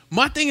 So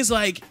my thing is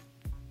like,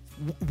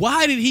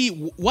 why did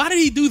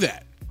he do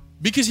that?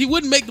 Because he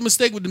wouldn't make the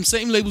mistake with them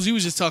same labels he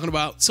was just talking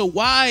about. So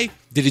why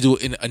did he do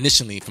it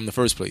initially from the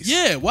first place?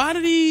 Yeah, why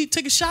did he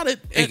take a shot at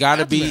it?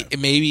 Gotta be,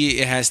 maybe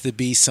it has to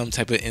be some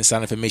type of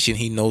inside information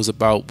he knows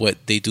about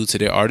what they do to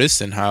their artists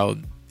and how,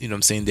 you know what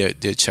I'm saying,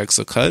 their checks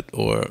are cut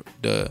or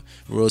the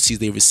royalties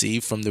they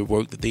receive from the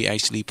work that they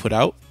actually put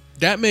out.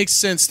 That makes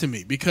sense to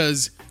me,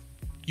 because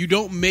you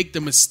don't make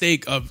the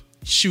mistake of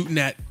shooting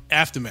at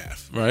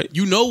Aftermath. Right.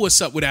 You know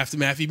what's up with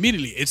Aftermath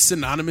immediately. It's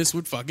synonymous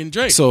with fucking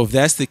Drake. So if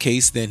that's the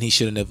case, then he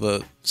should have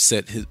never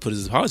put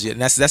his apology.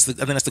 And I think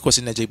that's the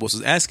question that J Boss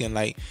was asking.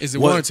 Like, is it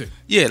warranted?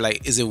 Yeah,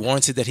 like, is it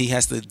warranted that he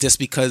has to, just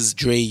because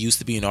Dre used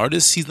to be an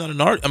artist, he's not an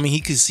artist? I mean,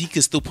 he could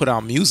still put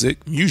out music,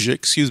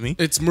 excuse me.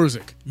 It's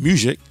music.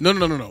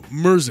 No.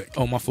 Music.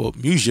 Oh, my fault.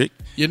 Music.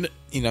 You know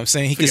what I'm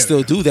saying? He can Forget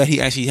still do that.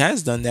 He actually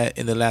has done that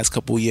in the last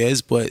couple of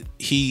years, but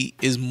he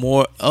is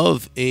more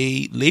of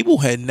a label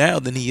head now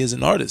than he is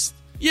an artist.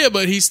 Yeah,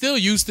 but he still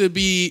used to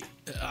be.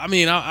 I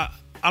mean, I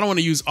don't want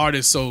to use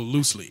artist so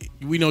loosely.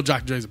 We know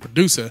Dr. Dre's a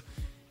producer.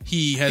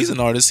 He's an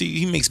artist.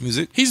 He makes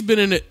music. He's been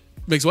in it.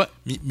 Makes what?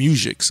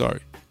 Music. Sorry.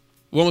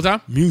 One more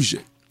time.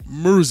 Music.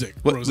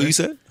 What you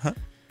said? Huh?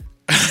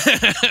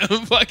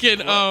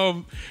 Fucking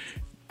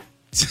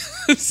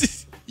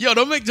yo,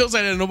 don't make jokes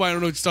like that. Nobody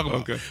don't know what you're talking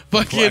about. Okay.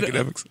 Fucking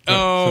academics.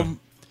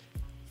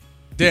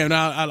 Damn,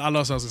 now I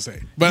lost what I was gonna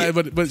say.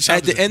 But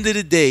at the end of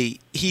the day,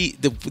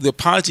 the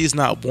apology is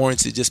not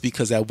warranted just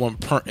because at one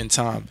point in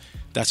time,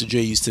 Dr.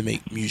 Dre used to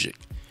make music.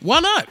 Why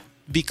not?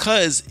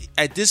 Because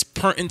at this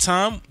point in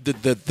time,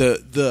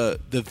 the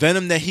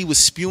venom that he was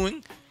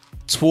spewing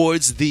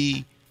towards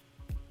the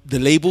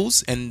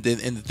labels and the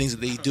things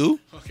that they do,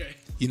 okay,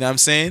 you know what I'm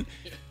saying?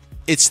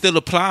 It still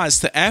applies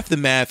to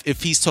Aftermath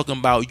if he's talking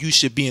about you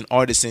should be an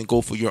artist and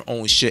go for your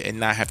own shit and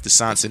not have to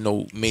sign to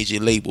no major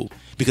label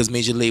because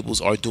major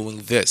labels are doing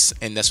this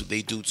and that's what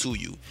they do to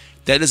you.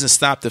 That doesn't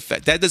stop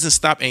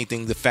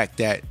anything. The fact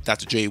that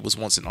Dr. Dre was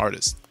once an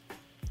artist.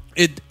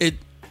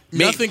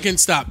 Nothing can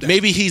stop that.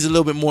 Maybe he's a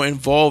little bit more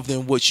involved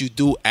in what you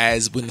do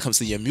as when it comes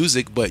to your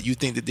music, but you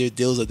think that their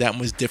deals are that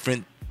much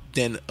different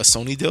than a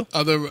Sony deal?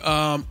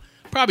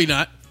 Probably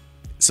not.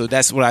 So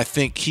that's what I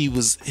think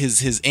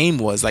his aim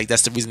was. Like,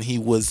 that's the reason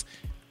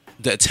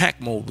the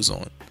attack mode was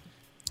on.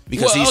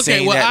 Because he's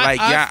saying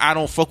I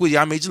don't fuck with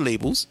y'all major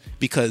labels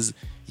because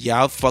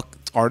y'all fuck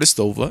artists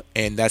over,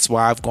 and that's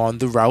why I've gone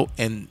the route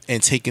and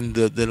taken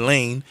the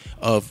lane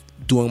of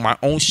doing my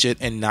own shit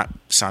and not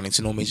signing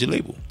to no major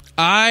label.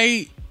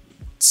 I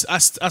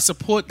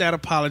support that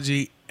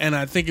apology, and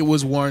I think it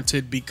was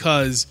warranted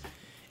because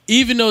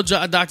even though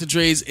Dr.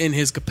 Dre's in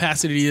his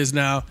capacity he is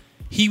now,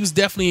 he was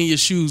definitely in your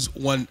shoes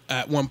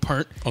at one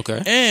point.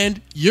 Okay. And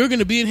you're going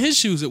to be in his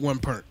shoes at one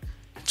point.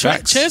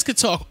 Chance could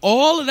talk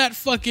all of that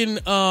fucking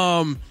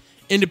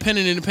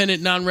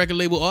independent, non-record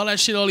label, all that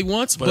shit all he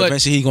wants. But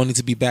eventually he's going to need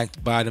to be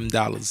backed by them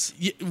dollars.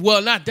 Yeah,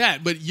 well, not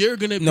that, but you're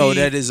going to be... No,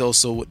 that is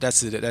also...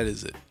 That's it. That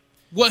is it.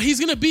 Well, he's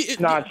going to be...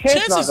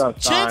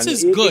 Chance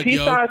is good, If he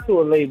signs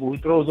to a label, he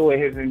throws away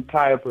his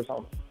entire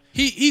persona.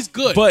 He's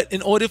good. But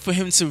in order for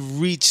him to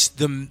reach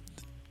the...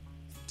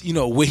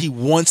 where he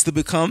wants to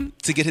become,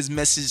 to get his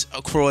message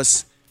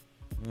across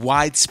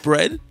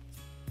widespread,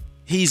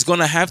 he's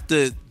gonna have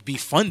to be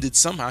funded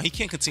somehow. He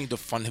can't continue to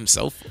fund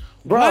himself.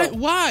 Bro,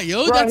 why,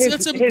 yo? Bro,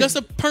 that's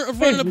a part of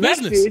running a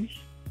business.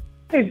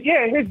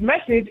 His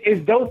message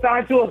is don't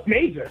sign to a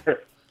major.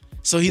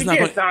 So he's not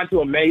going to sign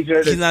to a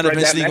major. He's not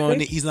eventually going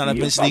to. He's not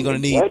eventually going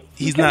to need.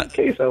 He's not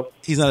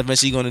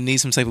eventually going to need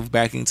some type of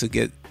backing to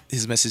get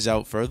his message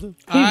out further.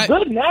 He's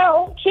good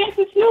now. Chance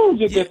is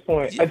huge at this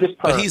point. At this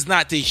point, but he's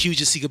not the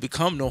hugest he could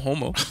become. No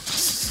homo.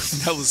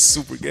 That was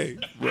super gay.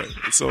 Right.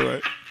 It's all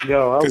right.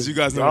 Yo, because you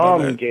guys know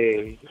about that.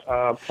 Gay.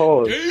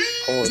 Pause.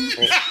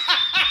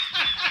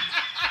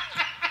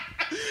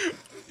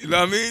 You know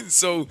what I mean?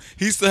 So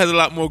he still has a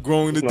lot more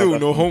growing to do.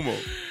 No homo.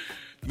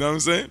 You know what I'm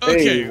saying?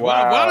 Okay,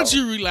 why don't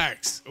you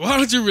relax? Why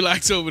don't you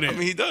relax over there? I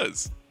mean, he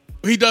does.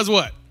 He does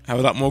what? Have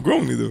a lot more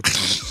growing to do.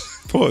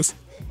 Pause.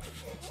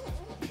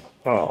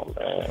 Oh,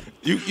 man.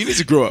 You need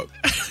to grow up.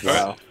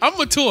 Wow. I'm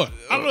mature.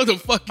 I don't know what the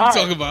fuck you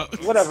talking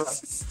about. Whatever.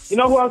 You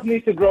know who else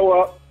needs to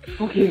grow up?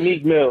 Fucking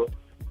Meek Mill.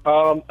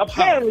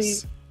 Apparently,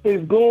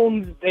 his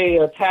goons, they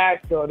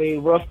attacked or they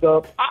roughed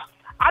up.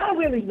 I don't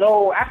really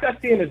know. After I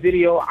seen the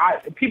video,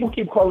 people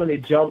keep calling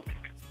it jumped.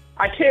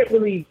 I can't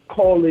really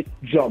call it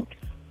jumped.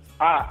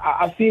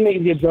 I've seen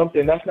niggas get jumped,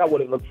 and that's not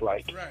what it looks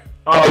like.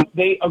 Right.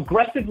 They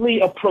aggressively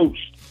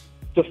approached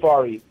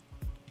Safaree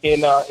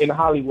in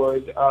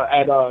Hollywood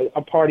at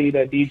a party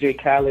that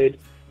DJ Khaled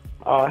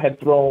had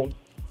thrown.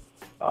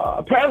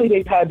 Apparently,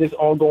 they've had this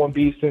ongoing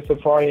beef since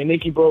Safaree and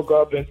Nicki broke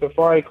up, and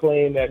Safaree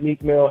claimed that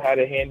Meek Mill had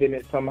a hand in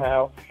it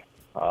somehow.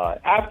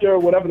 After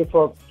whatever the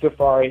fuck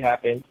Safaree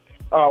happened,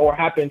 or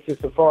happened to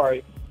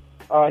Safaree,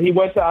 he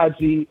went to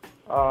IG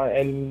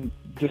and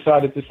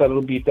decided to settle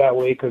the beef that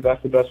way because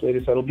that's the best way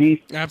to settle beef.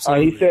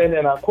 Absolutely. He said,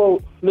 and I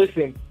quote,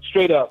 "Listen,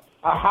 straight up,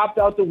 I hopped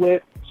out the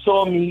whip,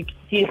 saw Meek,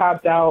 he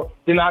hopped out,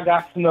 then I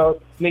got snuck,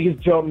 niggas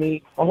jumped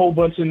me, a whole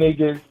bunch of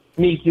niggas,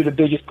 Meek, you the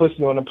biggest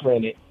pussy on the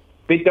planet."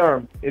 Big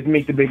term is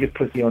Meek the biggest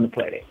pussy on the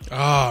planet.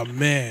 Oh,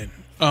 man.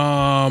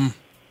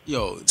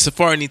 Yo,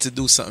 Safaree needs to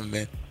do something,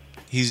 man.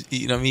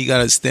 You know what I mean? He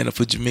gotta stand up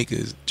for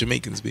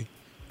Jamaicans, B.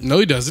 No,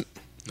 he doesn't.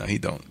 No, he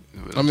don't.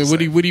 I mean, what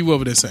are you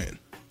over there saying?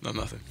 No,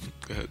 nothing.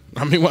 Go ahead.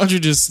 I mean, why don't you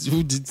just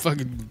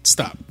fucking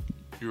stop?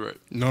 You're right.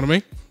 You know what I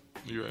mean?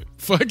 You're right.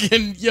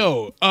 Fucking,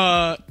 yo.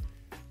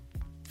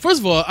 First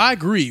of all, I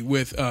agree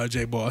with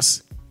J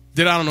Boss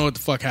that I don't know what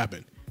the fuck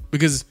happened.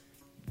 Because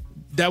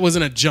that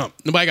wasn't a jump.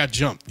 Nobody got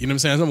jumped. You know what I'm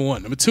saying? That's number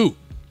one. Number two,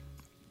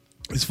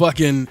 it's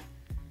fucking,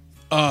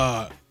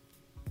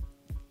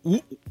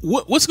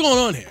 what's going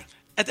on here?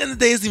 At the end of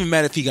the day, it doesn't even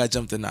matter if he got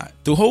jumped or not.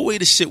 The whole way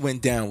the shit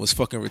went down was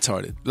fucking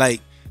retarded.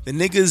 Like, the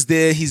nigga's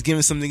there, he's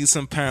giving some niggas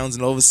some pounds,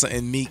 and all of a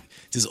sudden Meek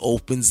just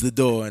opens the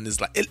door, and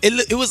it's like,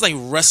 it was like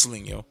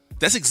wrestling, yo.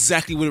 That's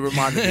exactly what it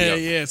reminded me of.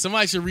 Yeah,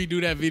 somebody should redo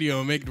that video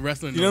and make the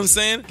wrestling. You know what I'm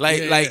saying?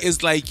 Like,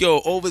 it's like, yo,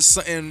 all of a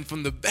sudden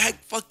from the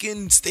back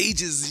fucking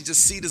stages, you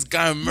just see this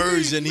guy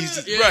emerge, and he's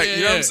just, you know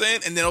what I'm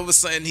saying? And then all of a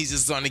sudden, he's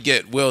just starting to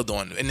get wailed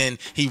on. And then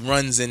he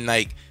runs and,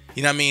 like,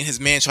 you know what I mean? His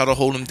man tried to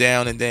hold him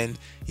down, and then,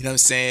 you know what I'm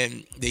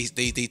saying?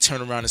 They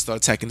turn around and start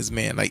attacking his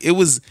man. Like, it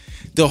was,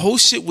 the whole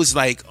shit was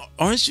like,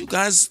 aren't you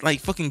guys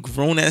like fucking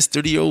grown ass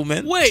 30-year-old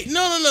men? Wait,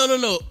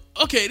 no.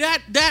 Okay,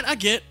 that I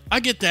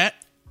get that.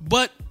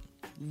 But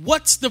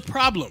what's the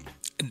problem?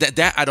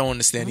 That I don't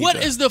understand either. What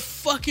is the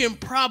fucking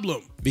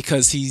problem?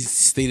 Because he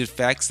stated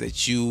facts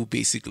that you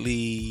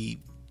basically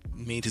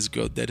made his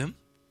girl dead him.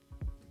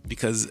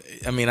 Because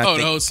I mean, I think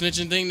the whole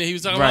snitching thing that he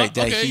was talking right, about.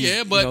 That okay,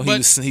 yeah, but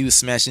he was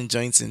smashing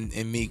joints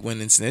and Meek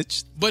went and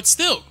snitched. But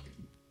still,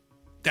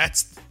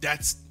 that's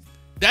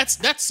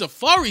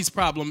Safaree's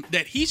problem.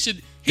 That he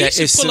should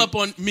pull up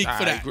on Meek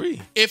for that. I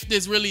agree. If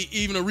there's really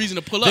even a reason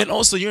to pull up. Then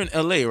also you're in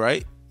LA,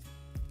 right?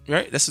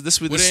 Right. That's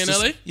where Were they in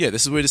LA? Yeah,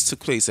 this is where this took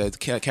place at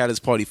Khaled's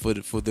party for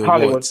the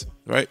Hollywood. awards,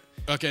 right?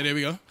 Okay, there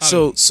we go.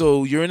 Hollywood.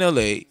 So you're in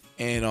LA,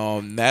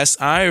 and as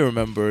I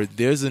remember,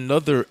 there's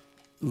another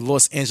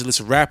Los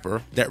Angeles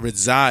rapper that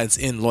resides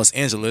in Los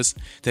Angeles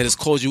that has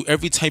called you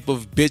every type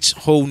of bitch,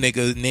 hoe,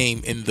 nigga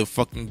name in the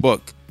fucking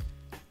book.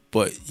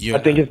 But I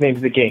think his name's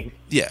The Game.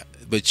 Yeah,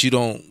 but you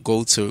don't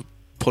go to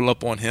pull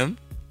up on him.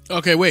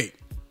 Okay, wait.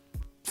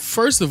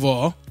 First of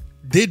all,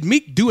 did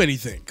Meek do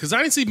anything? Because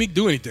I didn't see Meek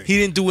do anything. He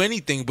didn't do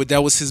anything, but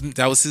that was his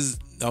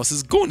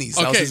goonies.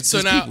 Okay,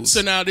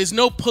 so now there's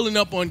no pulling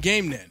up on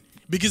Game then.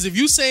 Because if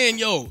you saying,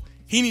 yo,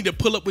 he need to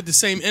pull up with the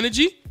same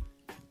energy,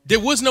 there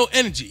was no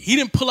energy. He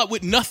didn't pull up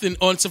with nothing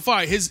on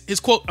Safaree. His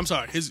quote, I'm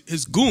sorry,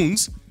 his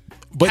goons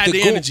had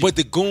the energy. But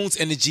the goons'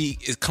 energy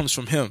comes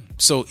from him.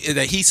 So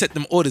that he set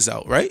them orders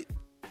out, right?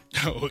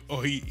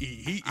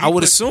 He I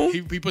would assume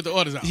he put the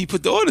orders out. He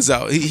put the orders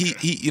out. He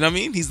you know what I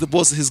mean? He's the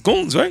boss of his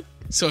goons, right?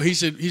 So he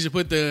should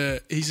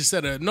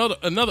set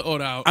another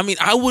order out. I mean,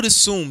 I would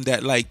assume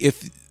that, like,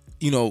 if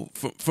you know,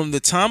 from the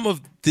time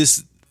of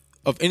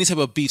any type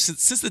of beef,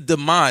 since the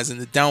demise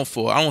and the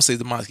downfall, I won't say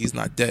demise, he's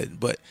not dead,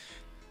 but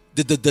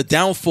the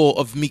downfall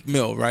of Meek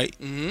Mill, right?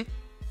 Mm-hmm.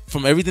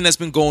 From everything that's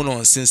been going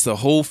on since the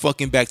whole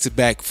fucking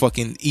back-to-back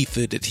fucking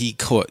ether that he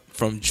caught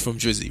from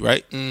Drizzy,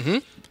 right? Mm-hmm.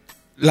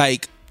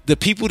 Like, the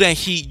people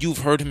that you've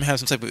heard him have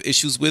some type of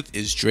issues with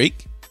is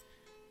Drake.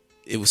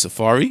 It was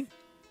Safaree.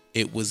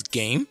 It was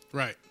Game.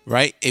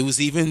 Right. It was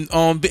even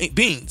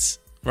Beans.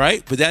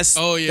 Right. But that's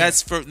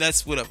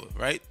that's whatever.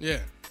 Right. Yeah.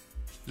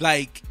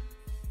 Like,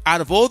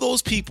 out of all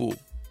those people,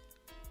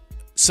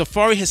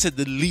 Safaree has said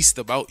the least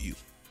about you.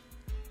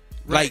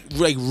 Right.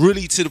 Like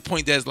really to the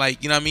point that's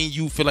like, you know what I mean?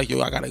 You feel like,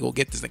 yo, I gotta go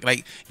get this nigga.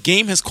 Like,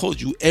 Game has called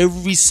you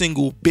every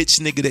single bitch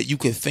nigga that you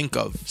can think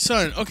of.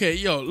 Son, okay,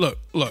 yo, look.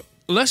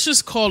 Let's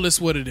just call this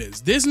what it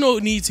is. There's no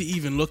need to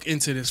even look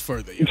into this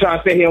further. You trying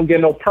to say he don't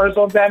get no perks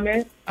off that,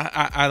 man?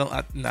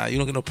 Nah, you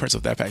don't get no perks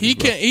off that package.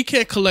 He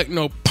can't collect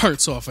no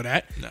perks off of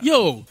that. Nah.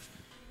 Yo,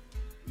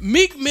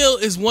 Meek Mill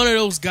is one of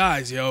those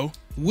guys, yo,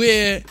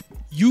 where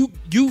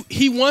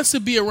he wants to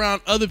be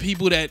around other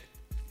people that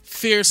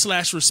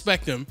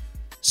fear/respect him,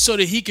 so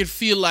that he can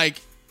feel like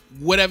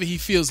whatever he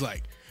feels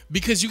like.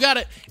 Because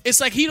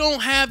it's like he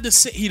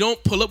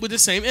don't pull up with the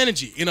same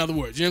energy. In other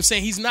words, you know what I'm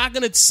saying? He's not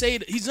gonna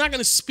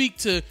speak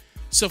to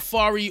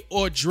Safaree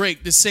or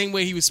Drake the same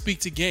way he would speak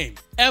to Game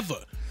ever.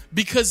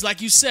 Because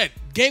like you said,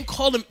 Game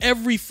called him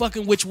every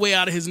fucking which way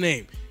out of his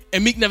name.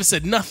 and Meek never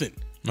said nothing.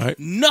 Right.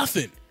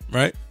 Nothing.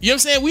 Right. You know what I'm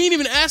saying? We ain't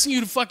even asking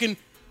you to fucking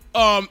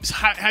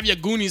have your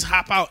goonies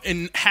hop out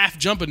and half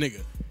jump a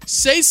nigga.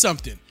 Say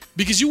something.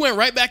 Because you went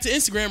right back to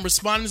Instagram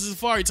responding to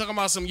Safari talking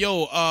about some,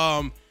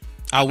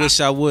 I wish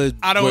I would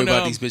don't worry know.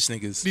 about these bitch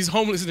niggas. These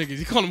homeless niggas.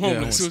 You call them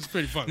homeless. So it's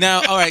pretty funny.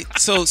 Now, all right.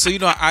 So you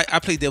know, I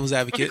play devil's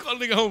advocate. You call a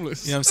nigga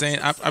homeless. You know what I'm saying?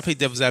 I play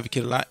devil's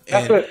advocate a lot.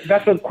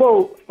 That's a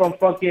quote from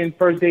fucking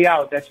First Day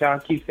Out that y'all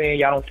keep saying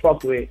y'all don't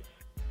fuck with.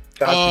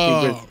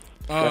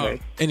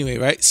 Anyway,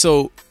 right?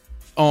 So,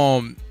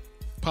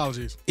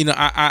 apologies. You know,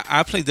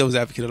 I play devil's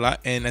advocate a lot,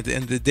 and at the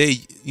end of the day,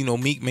 you know,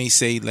 Meek may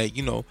say like,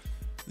 you know,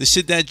 the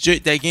shit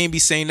that game be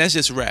saying, that's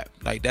just rap.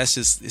 Like, it's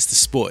the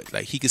sport.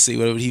 Like, he can say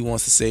whatever he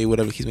wants to say,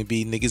 whatever the case may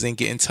be. Niggas ain't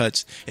getting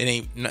touched. It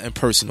ain't nothing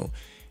personal.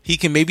 He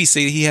can maybe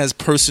say that he has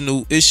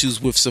personal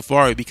issues with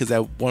Safari because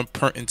at one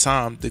point in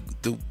time,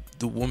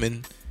 the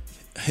woman,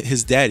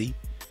 his daddy,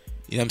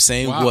 you know what I'm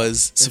saying,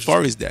 was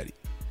Safari's daddy.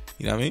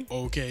 You know what I mean?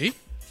 Okay.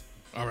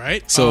 All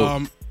right.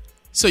 So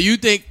you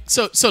think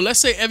so let's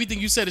say everything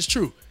you said is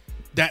true.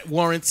 That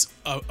warrants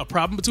a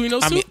problem between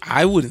those two? I mean,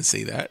 I wouldn't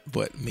say that,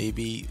 but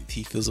maybe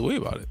he feels a way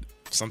about it.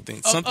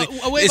 Something.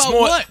 A way about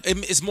what?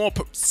 It's more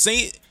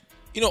saying,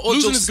 you know, all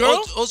Losing his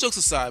girl? all jokes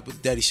aside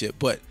with daddy shit,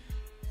 but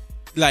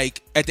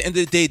like at the end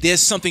of the day,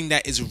 there's something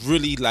that is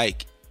really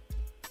like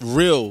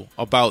real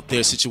about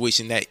their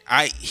situation that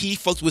he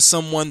fucked with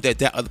someone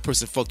that other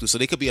person fucked with. So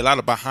there could be a lot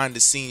of behind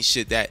the scenes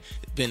shit that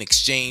been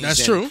exchanged.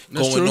 That's true.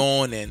 Going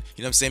on, and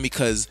you know what I'm saying?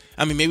 Because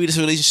I mean, maybe this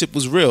relationship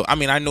was real. I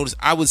mean, I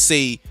would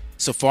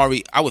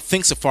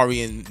think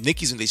Safari and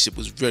Nicki's relationship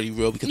was very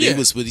real because they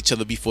was with each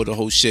other before the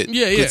whole shit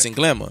glitz and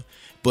glamour.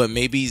 But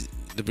maybe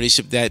the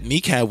relationship that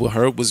Meek had with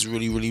her was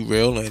really, really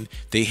real, and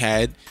they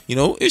had, you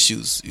know,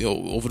 issues, you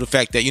know, over the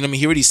fact that, you know what I mean,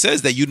 he already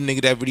says that you the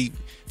nigga that really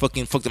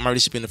fucking fucked up my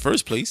relationship in the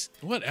first place.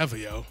 Whatever,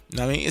 yo. You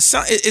know what I mean?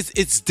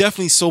 It's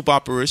definitely soap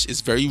opera-ish.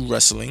 It's very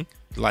wrestling,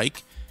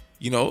 like,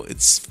 you know,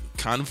 it's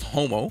kind of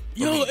homo.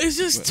 Yo, it's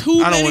just too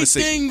many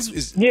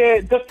things. Yeah,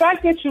 the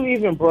fact that you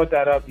even brought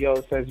that up,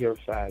 yo, says you're a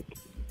fag.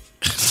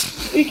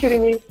 Are you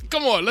kidding me?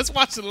 Come on, let's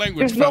watch the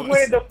language, There's no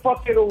way in the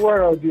fuck in the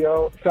world,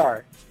 yo.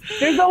 Sorry.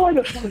 There's no way in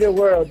the fuck in the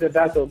world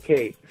that's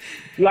okay.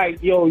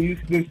 Like, yo, you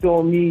snitched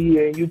on me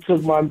and you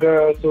took my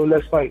girl, so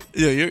let's fight.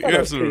 Yeah, you're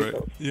absolutely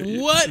right.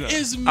 What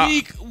is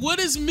Meek? What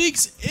is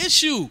Meek's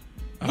issue?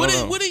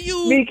 What are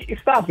you? Meek,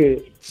 stop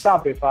it,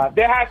 Five.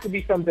 There has to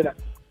be something.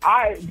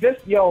 A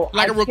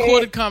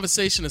recorded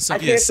conversation or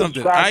something. I can't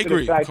subscribe to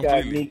the fact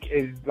that Meek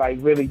is like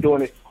really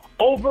doing it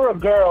over a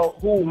girl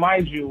who,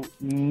 mind you,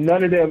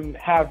 none of them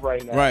have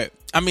right now. Right.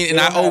 I mean, and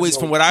I always,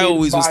 from what I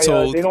always was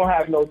told, they don't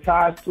have no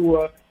ties to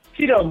her.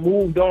 She done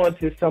moved on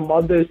to some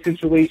other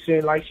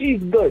situation. Like, she's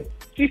good.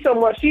 She's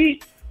somewhat, she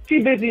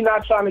busy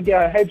not trying to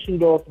get her head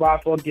chewed off by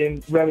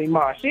fucking Remy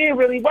Ma. She ain't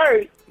really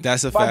worried.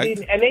 That's a fact.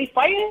 And they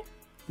fighting?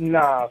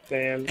 Nah,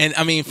 fam. And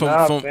I mean,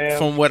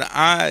 from what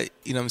I,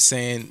 you know what I'm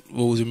saying,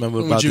 what was remember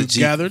about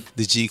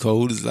the G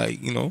code is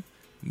like, you know,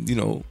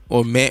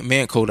 or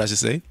man code, I should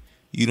say.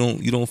 You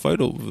don't fight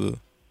over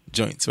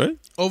joints, right?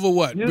 Over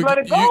what? Just let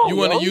it go, you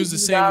want to use the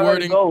same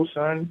wording? Go,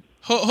 son.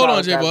 Hold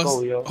on, J Boss.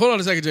 Hold on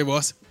a second, J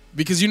Boss.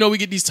 Because you know we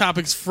get these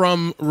topics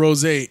from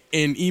Rose in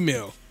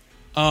email.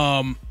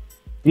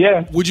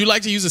 Yeah. Would you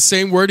like to use the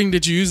same wording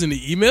that you use in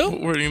the email?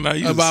 What wording I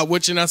use? About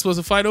what you're not supposed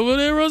to fight over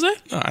there, Rose?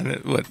 No,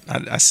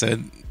 I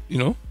said, you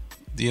know,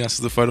 you're not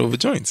supposed to fight over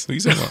joints. What are you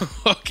talking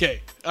about?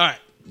 Okay. All right.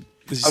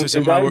 Did you switch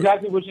up my words?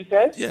 Exactly what you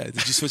said? Yeah.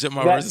 Did you switch up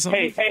my words or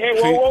something? Hey,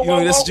 whoa, you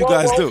know, that's what you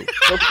guys do.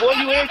 Before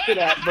you answer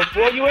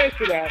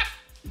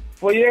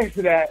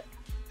that,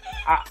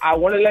 I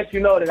want to let you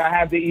know that I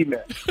have the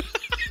email.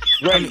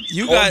 I mean,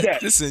 you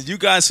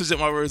guys switch up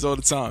my words all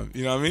the time.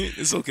 You know what I mean?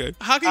 It's okay.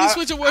 How can you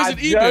switch your words in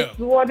email? I just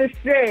want to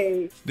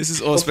say, this is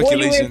all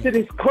speculation.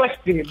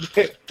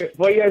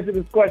 Before you answer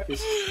this question,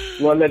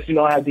 I want to let you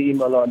know I have the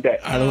email on deck.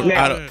 I don't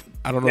know.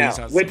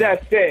 Now, with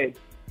that said,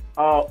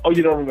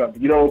 you don't remember?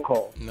 You don't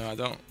recall? No, I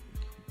don't.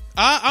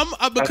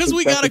 Because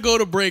we gotta go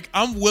to break,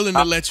 I'm willing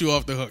to let you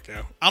off the hook,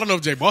 yo. I don't know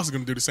if J Boss is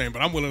gonna do the same,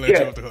 but I'm willing to let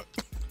you off the hook.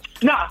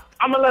 Nah,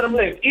 I'm gonna let them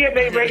live.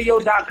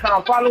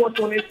 EMARadio.com. Follow us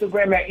on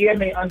Instagram at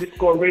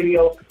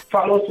EMA_radio.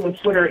 Follow us on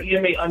Twitter,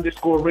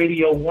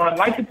 EMA_radio1.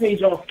 Like the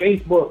page on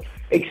Facebook.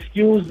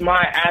 Excuse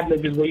My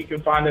Adlib is where you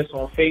can find us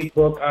on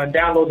Facebook.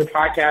 Download the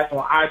podcast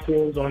on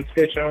iTunes, on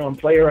Stitcher, on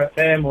Player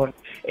FM, on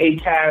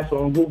Acast,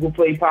 on Google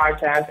Play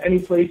Podcasts. Any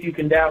place you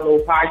can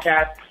download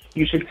podcasts,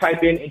 you should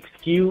type in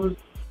Excuse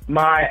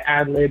My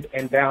Adlib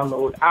and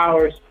download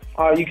ours.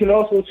 You can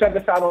also check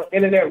us out on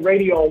Internet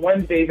Radio on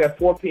Wednesdays at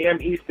 4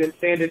 p.m. Eastern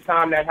Standard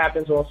Time. That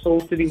happens on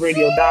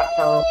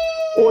SoulCityRadio.com.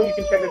 Or you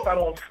can check us out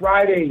on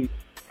Fridays.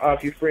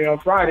 If you're free on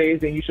Fridays,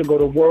 then you should go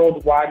to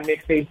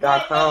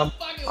WorldWideMixtape.com,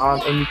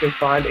 and you can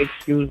find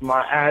Excuse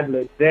My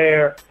Adlib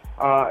there.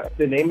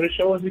 The name of the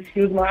show is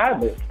Excuse My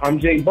Adlib. I'm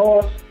J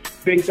Boss,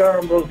 Big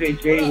Durham, Rose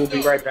J. We'll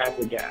be right back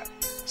with Gab.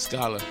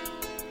 Scholar.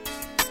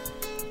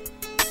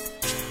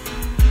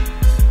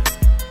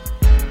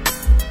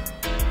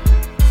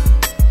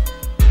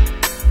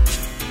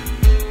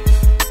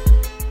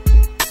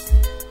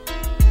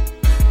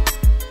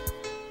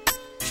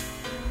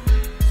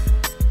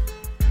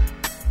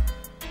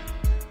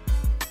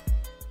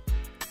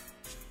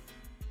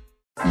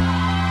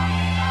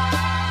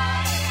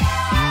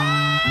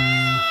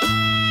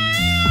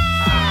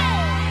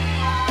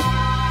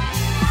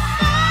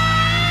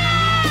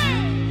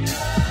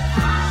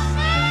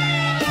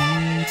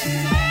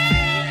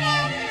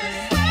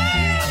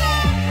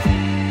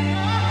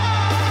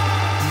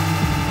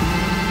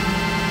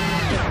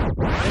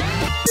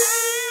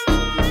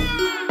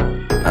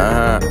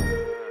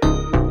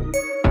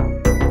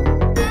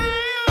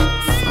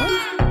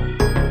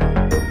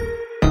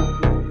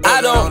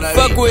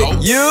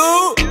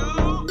 You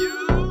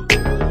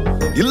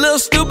little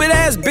stupid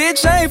ass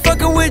bitch, I ain't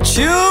fucking with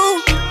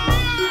you.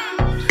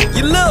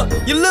 You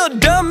little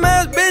dumb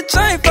ass bitch,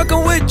 I ain't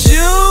fucking with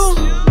you.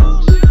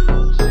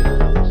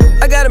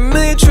 I got a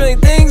million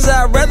trillion things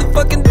I'd rather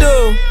fucking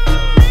do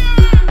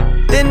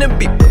than to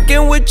be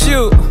fucking with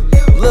you.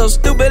 Little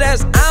stupid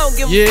ass, I don't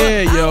give a fuck.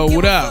 Yeah, yo,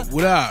 what up?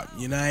 What up?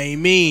 You know what I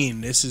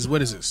mean? This is,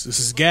 what is this? This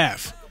is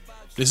Gaff.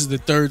 This is the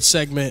third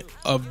segment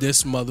of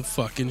this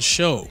motherfucking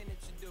show.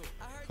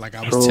 Like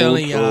I was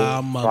telling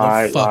y'all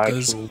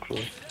motherfuckers.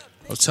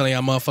 I was telling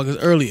y'all motherfuckers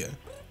earlier.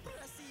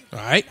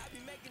 Alright?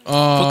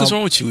 What is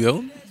wrong with you,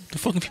 yo? The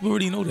fucking people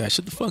already know that.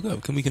 Shut the fuck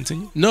up. Can we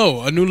continue?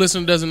 No, a new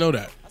listener doesn't know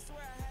that.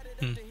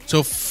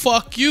 So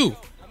fuck you.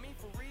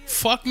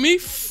 Fuck me,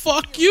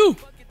 fuck you.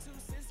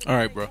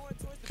 Alright, bro.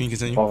 Can you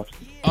continue?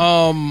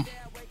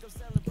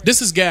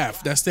 This is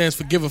Gaff. That stands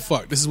for Give a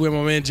Fuck. This is where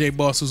my man J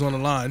Boss, who's on the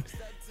line,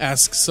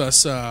 asks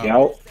us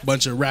a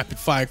bunch of rapid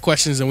fire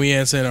questions and we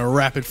answer in a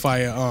rapid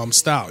fire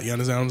style. You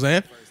understand what I'm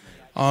saying?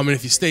 And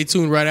if you stay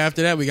tuned right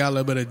after that, we got a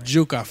little bit of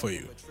juke out for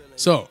you.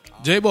 So,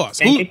 J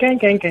Boss. Excuse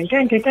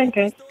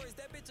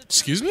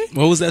me?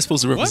 What was that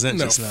supposed to represent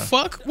just now?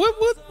 Fuck? What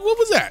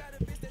was that?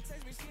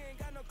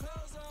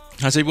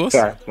 Hi, J Boss?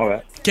 Sorry, my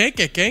bad. Gang.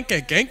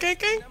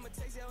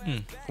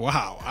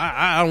 Wow.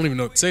 I don't even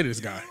know what to say to this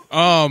guy.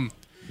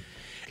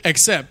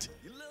 Except,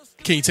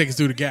 can you take us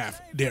through the Gaff?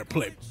 Dare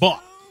play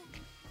ball.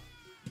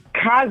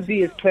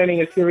 Cosby is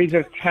planning a series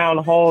of town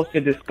halls to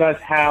discuss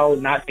how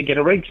not to get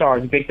a rape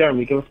charge. Big Therm,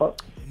 you give a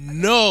fuck?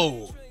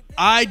 No,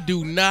 I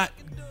do not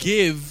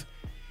give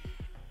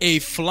a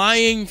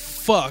flying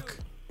fuck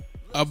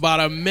about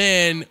a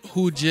man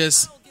who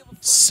just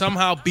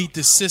somehow beat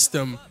the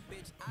system,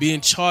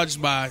 being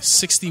charged by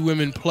 60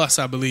 women plus,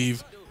 I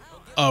believe,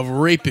 of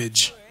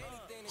rapage,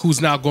 who's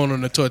now going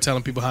on the tour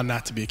telling people how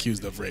not to be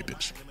accused of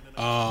rapage.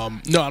 No, I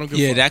don't give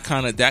a fuck. That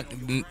kind of that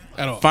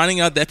at all. Finding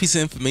out that piece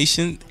of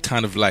information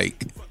kind of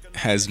like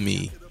has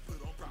me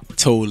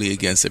totally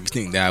against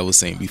everything that I was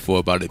saying before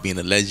about it being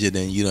alleged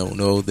and you don't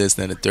know this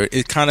and the third.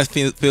 It kind of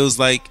feels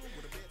like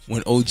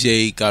when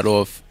OJ got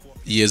off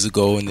years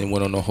ago and then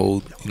went on a whole,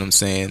 you know what I'm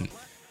saying,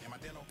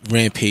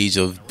 rampage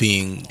of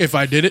being. If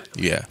I Did It?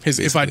 Yeah. His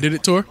If I Did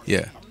It tour?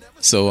 Yeah.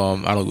 So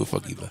I don't give a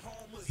fuck either.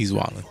 He's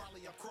wilding.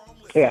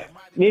 Yeah.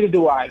 Neither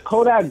do I.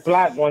 Kodak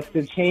Black wants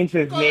to change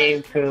his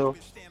name to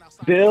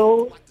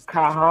Bill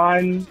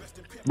Cajan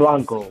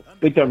Blanco.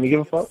 Big Therm, you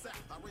give a fuck?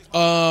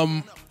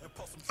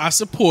 I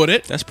support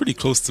it. That's pretty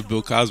close to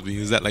Bill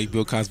Cosby. Is that like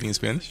Bill Cosby in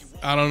Spanish?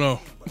 I don't know.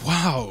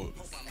 Wow.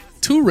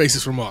 Two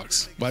racist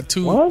remarks by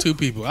two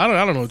people. I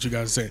don't know what you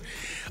guys are saying.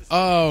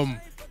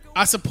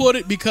 I support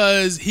it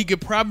because he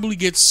could probably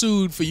get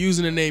sued for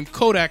using the name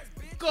Kodak.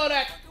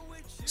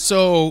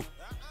 So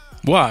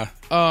why?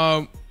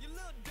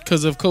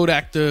 Because of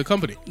Kodak, the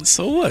company.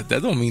 So what?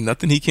 That don't mean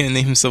nothing. He can't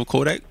name himself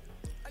Kodak.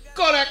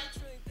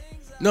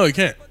 No, he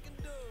can't.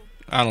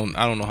 I don't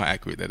know how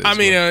accurate that is. I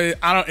mean,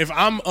 I don't. If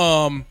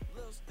I'm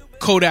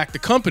Kodak, the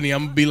company,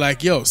 I'm gonna be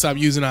like, yo, stop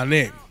using our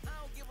name.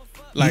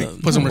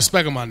 Like, put some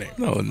respect on my name.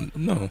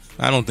 No,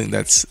 I don't think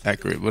that's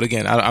accurate. But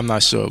again, I'm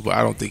not sure. But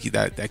I don't think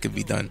that could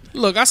be done.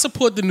 Look, I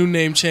support the new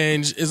name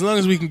change as long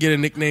as we can get a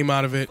nickname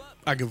out of it.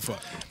 I give a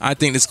fuck. I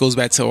think this goes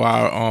back to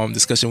our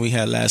discussion we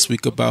had last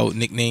week about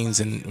nicknames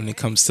and when it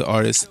comes to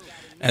artists.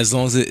 As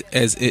long as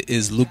it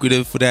is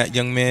lucrative for that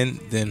young man,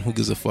 then who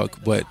gives a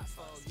fuck? But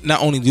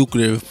not only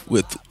lucrative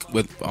with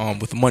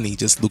money,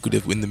 just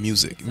lucrative in the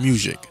music.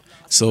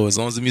 So as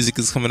long as the music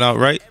is coming out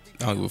right,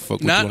 I don't give a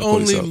fuck. What not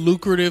only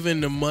lucrative in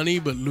the money,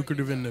 but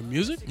lucrative in the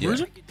music. Yeah,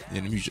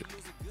 in the music.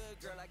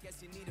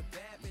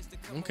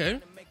 Okay.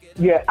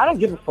 Yeah, I don't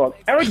give a fuck.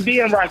 Eric B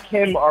and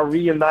Rakim are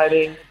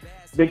reuniting.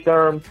 Big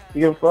Therm,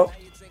 you give a fuck?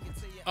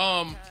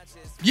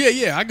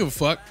 Yeah, I give a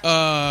fuck.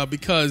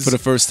 Because for the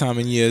first time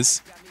in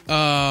years.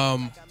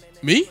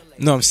 Me?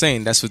 No, I'm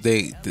saying that's what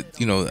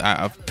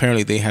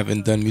apparently they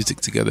haven't done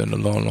music together in a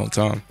long, long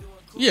time.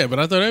 Yeah, but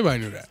I thought everybody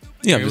knew that.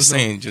 Yeah, I'm just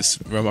saying,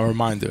 just a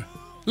reminder.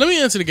 Let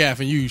me answer the Gaff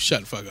and you shut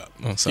the fuck up.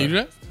 Oh, sorry. Can you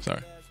do that?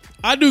 Sorry.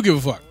 I do give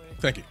a fuck.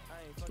 Thank you.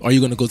 Are you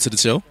going to go to the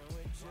show?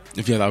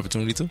 If you have the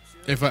opportunity to?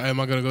 Am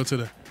I going to go to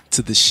the...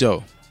 To the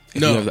show.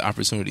 If no. you have the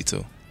opportunity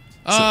to.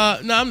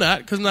 No, I'm not,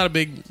 because I'm not a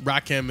big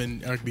Rakim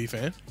and Eric B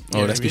fan.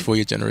 Oh, that's before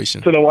your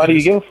generation. So then why do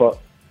you give a fuck?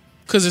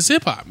 Because it's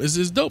hip-hop.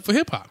 It's dope for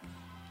hip-hop.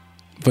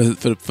 For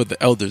the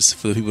elders,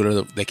 for the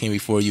people that came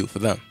before you, for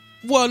them.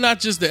 Well, not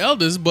just the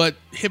elders, but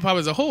hip-hop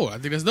as a whole. I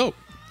think that's dope.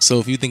 So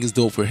if you think it's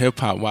dope for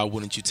hip-hop, why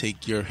wouldn't you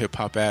take your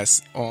hip-hop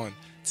ass on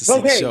to see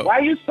the show? Okay, why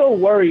are you so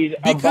worried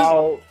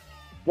about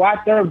why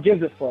Therm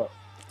gives a fuck?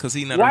 Because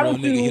he's not a real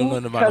nigga. He don't know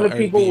nothing about tell the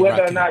people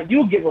whether or not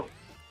you give a fuck.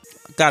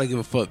 Gotta give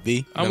a fuck,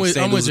 B. I'm with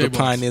the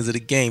pioneers of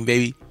the game,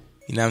 baby.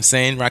 You know what I'm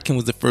saying? Rakim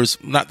was the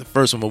first, not the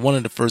first one, but one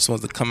of the first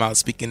ones to come out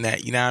speaking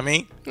that. You know what I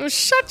mean? Well,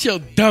 shut your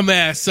dumb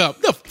ass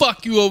up. The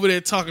fuck you over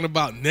there talking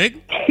about, nigga?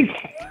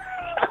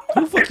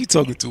 Who the fuck you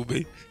talking to,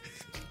 B?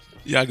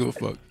 Yeah, I give a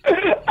fuck.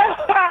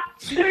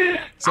 I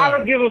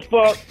don't give a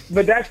fuck,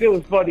 but that shit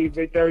was funny,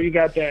 Victor. You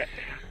got that.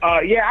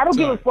 Yeah, I don't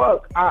give a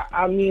fuck.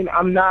 I mean,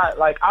 I'm not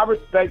like, I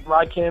respect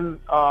Rakim.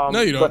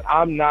 No, you don't. But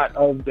I'm not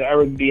of the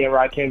Eric B and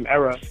Rakim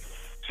era,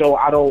 so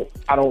I don't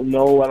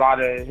know a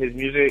lot of his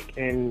music,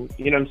 and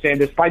you know what I'm saying.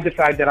 Despite the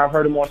fact that I've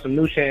heard him on some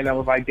new shit, and I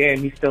was like, damn,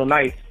 he's still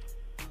nice.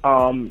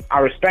 I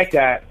respect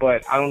that,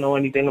 but I don't know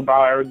anything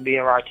about Eric B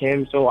and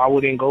Rakim, so I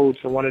wouldn't go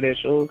to one of their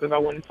shows because I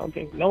wouldn't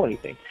fucking know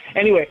anything.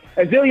 Anyway,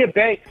 Azealia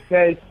Banks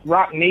says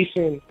Rock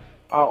Nation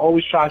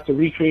always tries to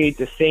recreate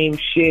the same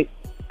shit.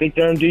 Big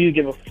Durham, do you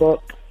give a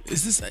fuck?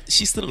 Is this?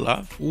 She's still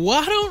alive?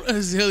 Why don't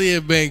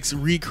Azealia Banks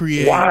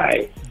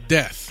recreate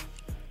death?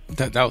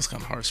 That was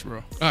kind of harsh,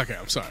 bro. Okay,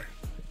 I'm sorry.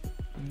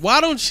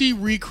 Why don't she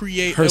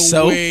recreate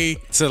herself a way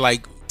to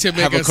make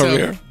have a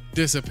career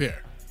disappear?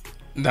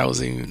 That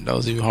was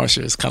even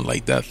harsher. It's kind of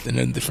like death in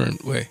a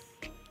different way.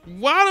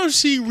 Why don't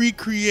she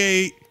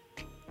recreate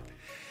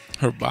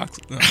her box?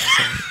 No,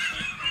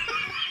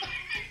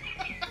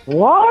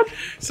 what?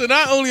 So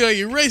not only are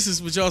you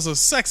racist, but you're also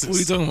sexist. What are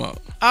you talking about?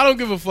 I don't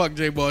give a fuck,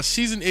 J-Boss.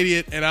 She's an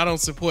idiot, and I don't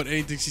support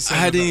anything she says.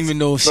 I didn't even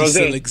know if she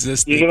still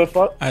existed. You give a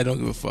fuck? I don't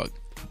give a fuck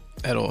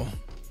at all.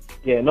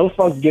 Yeah, no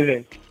fucks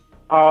given.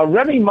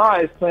 Remy Ma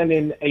is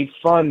planning a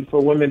fund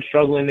for women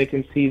struggling to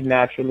conceive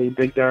naturally.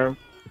 Big Durham,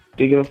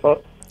 do you give a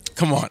fuck?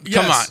 Come on,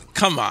 Yes.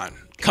 come on,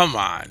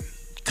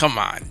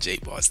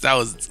 J-Boss. That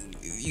was,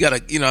 you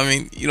gotta, you know what I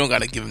mean? You don't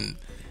gotta give him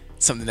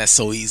something that's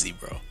so easy,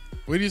 bro.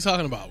 What are you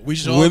talking about? We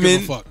should all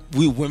give a fuck.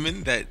 We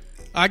women that...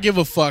 I give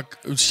a fuck.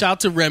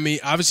 Shout to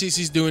Remy. Obviously,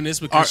 she's doing this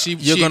because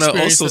you're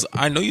gonna also...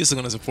 I know you're still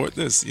gonna support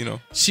this, you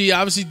know. She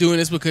obviously doing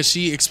this because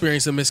she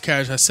experienced a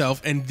miscarriage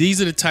herself, and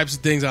these are the types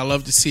of things I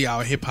love to see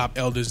our hip-hop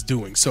elders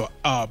doing. So,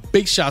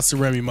 big shouts to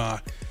Remy Ma.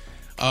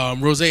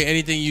 Rose,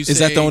 anything you say... Is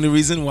that the only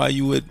reason why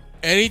you would...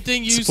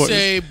 Anything you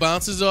say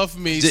bounces off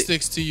me,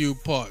 sticks to you.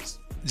 Pause.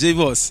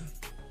 J-Boss.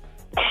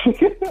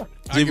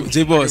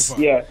 J-Boss.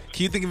 Yeah.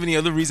 Can you think of any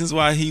other reasons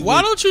why he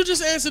Why don't you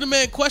just answer the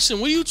man question?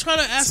 What are you trying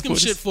to ask him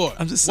shit for?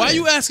 I'm just Why are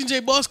saying. you asking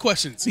J-Boss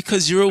questions?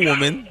 Because you're a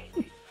woman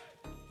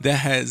that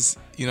has,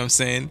 you know what I'm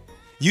saying?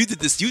 You did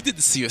this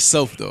to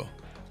yourself, though.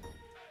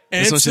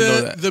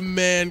 Answer the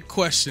man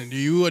question. Do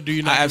you or do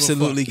you not I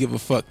absolutely give a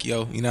fuck,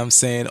 yo. You know what I'm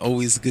saying?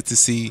 Always good to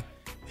see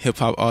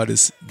hip-hop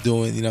artists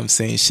doing, you know what I'm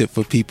saying, shit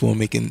for people and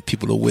making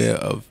people aware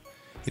of,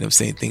 you know what I'm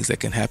saying, things that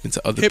can happen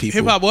to other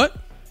people. Hip-hop what?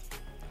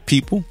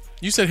 People.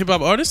 You said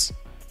hip-hop artists? Is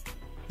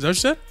that what you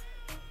said?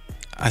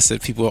 I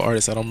said people are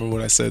artists. I don't remember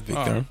what I said,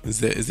 Victor. Is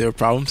there a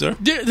problem, sir?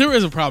 There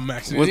is a problem,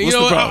 actually. What's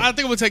the problem? I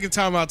think we're taking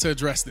time out to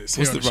address this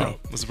here on the show.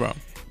 What's the problem?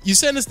 You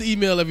send us the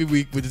email every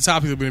week with the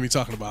topic that we're going to be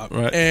talking about.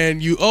 Right.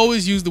 And you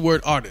always use the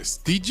word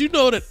artist. Did you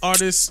know that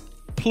artist,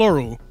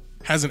 plural,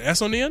 has an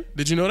S on the end?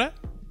 Did you know that?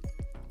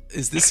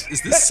 Is this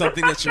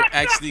something that you're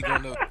actually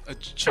going to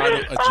try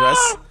to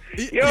address?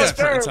 Yo,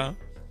 sir,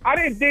 I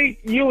didn't think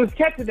you was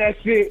catching that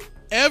shit.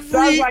 So I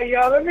was like,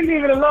 yo, let me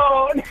leave it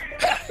alone.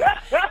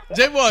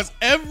 J-Boss,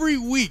 every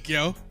week,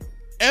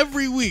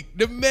 every week,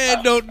 the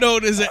man don't know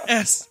there's an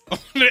S on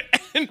the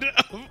end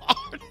of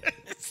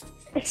artist.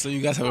 So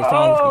you guys have a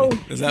problem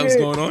with me? Is that what's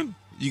going on?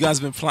 You guys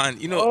been plotting.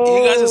 You know,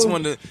 you guys just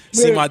want to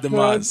see my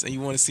demise and you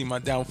want to see my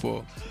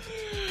downfall.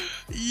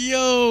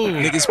 Yo.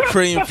 Niggas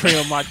pray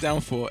on my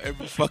downfall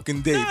every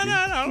fucking day. No,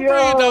 I'm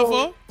praying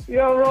downfall.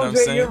 Yo,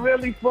 Rose, you're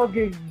really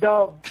fucking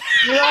dumb.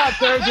 You know how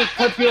Terry just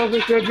cut you off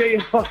and said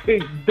you're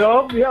fucking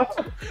dumb, yo?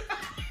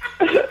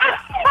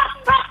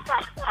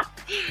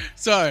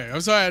 Sorry, I'm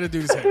sorry I had to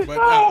do this here, but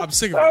I'm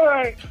sick of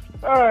it.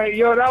 All right,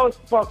 yo, that was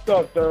fucked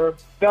up, sir.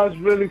 That was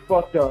really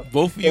fucked up.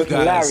 Both of you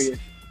guys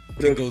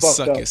can go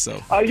suck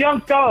yourself.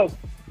 Young Thug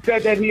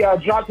said that he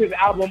dropped his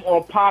album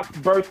on Pac's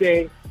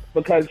birthday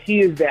because he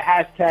is the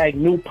hashtag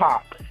new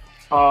Pac.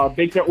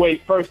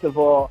 Wait, first of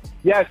all,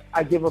 yes,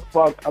 I give a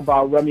fuck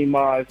about Remy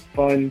Ma's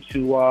fund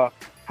to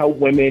help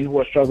women who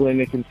are struggling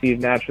to conceive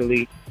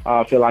naturally.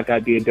 I feel like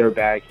I'd be a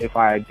dirtbag if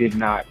I did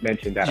not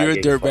mention that. You're a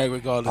dirtbag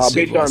regardless.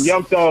 Big Term,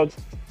 Young Thug.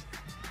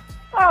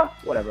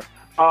 Whatever.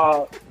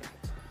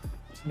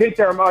 Big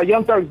Term,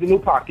 Young Thug's the new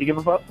Pac. You give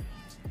a fuck?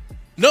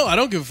 No, I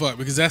don't give a fuck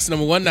because that's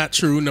number one, not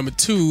true. Number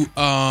two,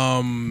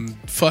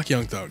 fuck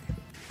Young Thug.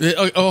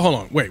 Oh, hold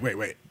on.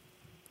 Wait.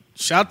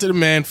 Shout to the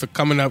man for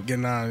coming up,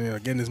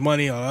 getting his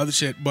money, all other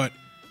shit, but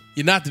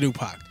you're not the new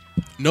Pac.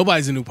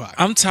 Nobody's the new Pac.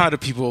 I'm tired of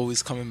people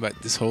always coming back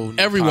this whole new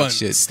Everyone, Pac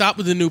shit. Stop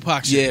with the new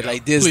Pac shit. Yeah,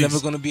 like there's Please. never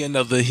going to be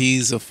another.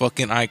 He's a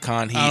fucking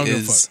icon.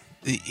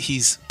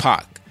 He's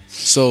Pac.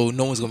 So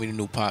no one's going to be the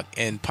new Pac,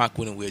 and Pac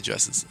wouldn't wear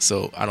dresses.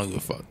 So I don't give a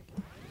fuck.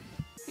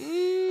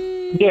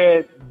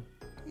 Yeah,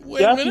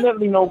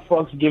 definitely no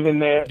fucks given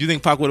there. You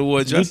think Pac would have wore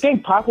a dress? You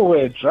think Pac would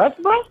wear a dress,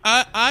 bro?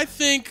 I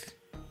think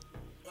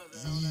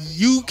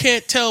you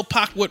can't tell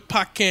Pac what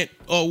Pac can't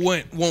or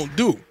won't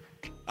do.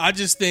 I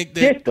just think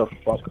that... Get the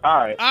fuck... All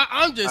right.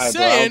 I'm just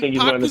saying,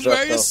 Pac was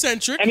very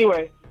eccentric.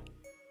 Anyway.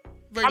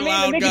 Very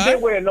loud the nigga guy.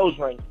 did wear a nose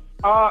ring.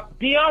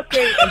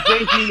 Beyonce and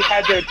Jay-Z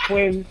had their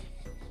twins.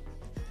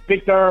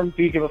 Big Durham,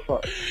 do you give a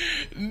fuck?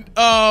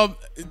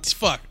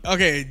 Fuck.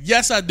 Okay,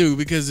 yes I do,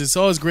 because it's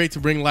always great to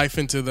bring life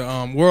into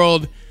the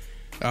world.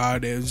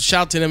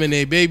 Shout to them and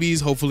their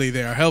babies. Hopefully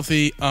they are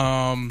healthy.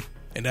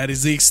 And that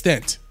is the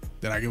extent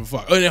that I give a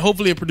fuck. And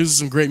hopefully it produces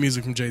some great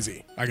music from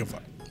Jay-Z. I give a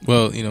fuck.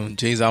 Well, you know,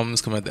 Jay's album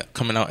is coming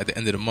out at the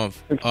end of the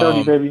month.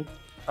 6:30, baby.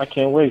 I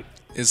can't wait.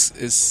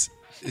 It's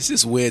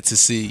just weird to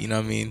see, you know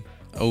what I mean?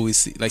 I always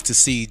see, like, to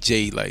see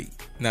Jay, like,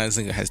 now this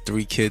nigga has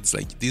 3 kids.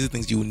 Like, these are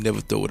things you would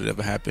never thought would have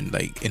ever happened,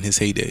 like, in his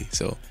heyday.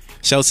 So,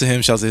 shout to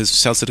him, shout to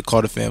the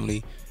Carter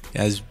family.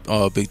 As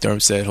Big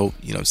Durham said, hope,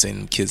 you know what I'm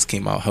saying, kids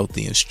came out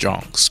healthy and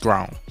strong.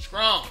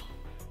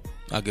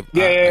 I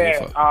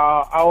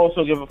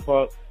also give a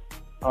fuck.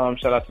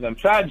 Shout out to them.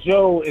 Fat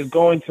Joe is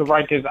going to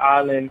Rikers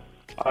Island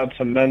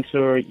to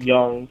mentor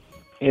young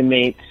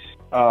inmates.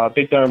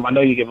 Big Durham, I know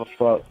you give a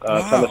fuck.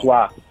 Tell us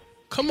why.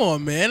 Come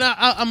on, man.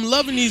 I'm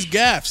loving these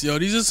gaffes, yo.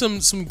 These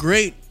are some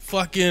great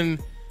fucking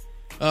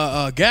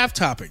gaff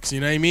topics.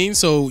 You know what I mean?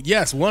 So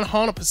yes,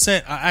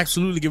 100%. I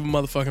absolutely give a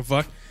motherfucking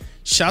fuck.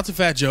 Shout to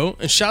Fat Joe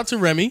and shout to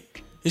Remy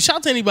and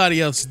shout to anybody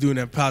else doing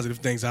that positive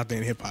things out there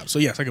in hip hop. So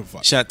yes, I give a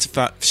fuck. Shout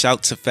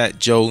to Fat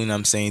Joe. You know what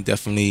I'm saying?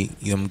 Definitely,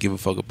 you know, give a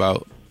fuck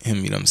about him.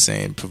 You know what I'm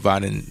saying?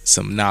 Providing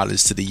some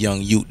knowledge to the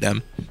young youth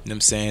them. You know what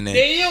I'm saying?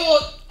 And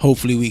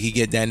hopefully we can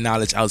get that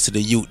knowledge out to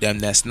the youth them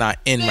that's not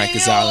in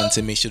Rikers Island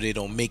to make sure they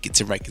don't make it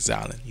to Rikers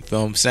Island. You feel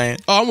what I'm saying?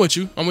 Oh, I'm with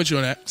you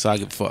on that. So I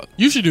give a fuck.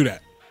 You should do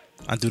that.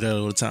 I do that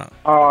all the time.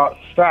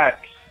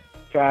 Facts.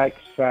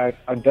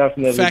 I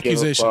definitely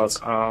give a fuck.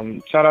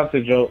 Shout out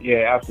to Joe.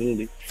 Yeah,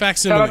 absolutely.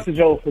 Facts. Shout out to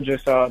Joe for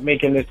just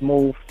making this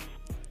move.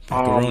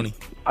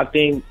 I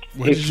think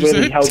it's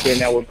really helping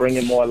that we're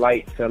bringing more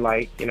light to,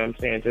 like, you know what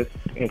I'm saying, just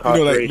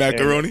incarceration. You know, like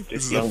macaroni?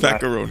 This is a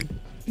macaroni.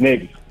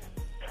 Maybe.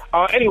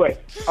 Anyway,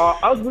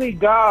 Ugly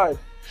God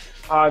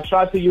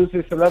tried to use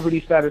his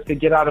celebrity status to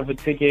get out of a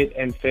ticket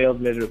and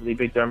failed miserably.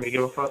 Big Durham, you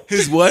give a fuck?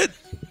 His what?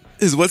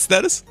 His what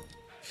status?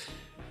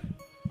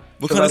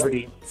 What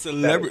celebrity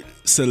kind of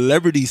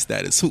celebrity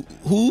status?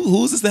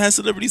 Who is this that has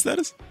celebrity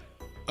status?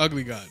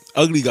 Ugly God.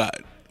 Ugly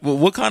God. Well,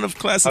 what kind of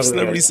class of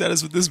celebrity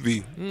status would this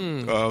be?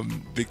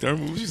 Big Durham,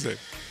 what would you say?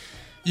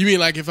 You mean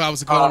like if I was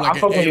to call him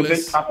like an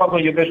A-list? I fuck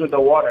on your bitch with the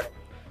water.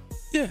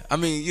 Yeah, I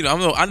mean, you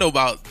know, I know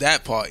about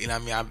that part. You know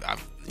what I mean?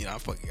 I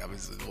fucking got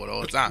bitches with the water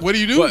all the time. What do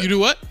you do? But, you do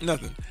what?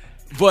 Nothing.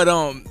 But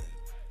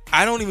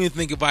I don't even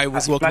think if I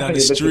was walking down the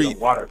street,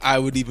 I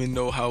would even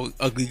know how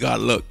Ugly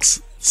God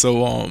looks.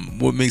 So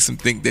what makes him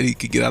think that he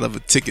could get out of a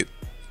ticket?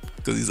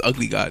 Because he's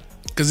Ugly God.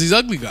 Because he's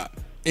Ugly God.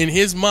 In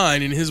his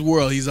mind, in his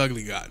world, he's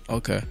Ugly God.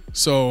 Okay.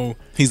 So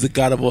he's the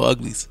god of all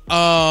uglies.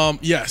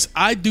 Yes,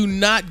 I do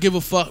not give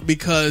a fuck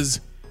because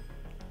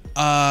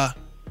I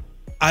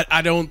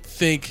don't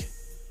think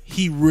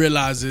he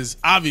realizes.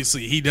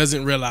 Obviously, he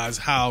doesn't realize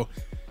how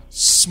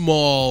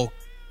small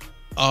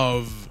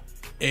of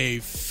a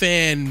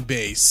fan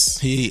base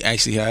he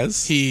actually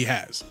has. He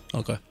has.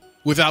 Okay.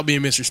 Without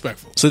being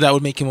disrespectful. So that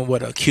would make him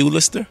a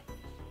Q-lister?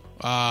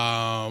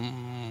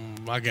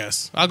 I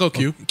guess I'll go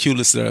Q.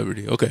 Q-lister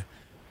celebrity. Okay.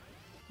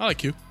 I like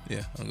Q.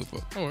 Yeah, I'll go for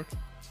it. That'll work.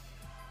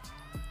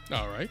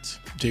 All right.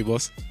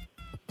 J-Boss?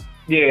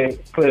 Yeah,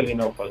 clearly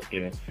no fucks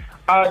given.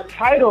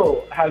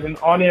 Tidal has an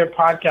on-air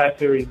podcast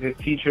series that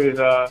features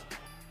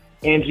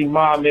Angie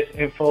Ma, Miss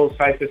Info,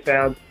 Cypher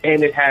Sounds,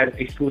 and it has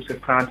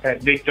exclusive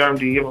content. Big Durham,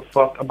 do you give a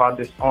fuck about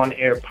this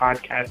on-air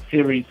podcast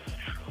series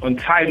on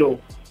Tidal?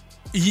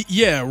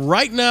 Yeah,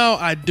 right now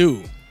I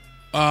do.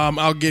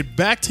 I'll get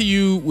back to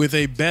you with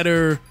a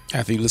better...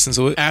 After you listen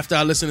to it? After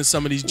I listen to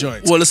some of these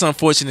joints. Well, it's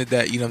unfortunate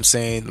that, you know what I'm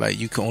saying, like,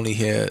 you can only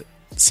hear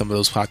some of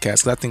those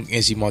podcasts. Because I think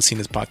Angie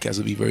Martinez's podcast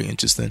would be very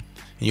interesting.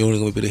 And you're only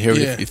going to be able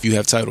to hear it if you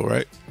have Tidal,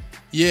 right?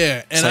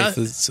 Yeah. And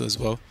Cypher as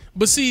well.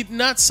 But see,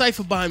 not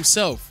Cypher by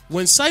himself.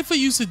 When Cypher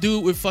used to do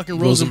it with fucking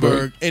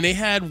Rosenberg and they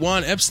had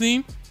Juan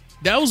Epstein,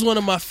 that was one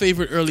of my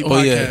favorite early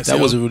podcasts. Yeah, that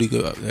was a really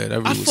good. Yeah,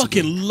 that really I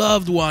fucking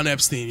loved Juan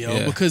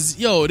Epstein, because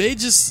they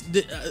just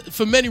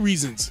for many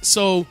reasons.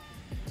 So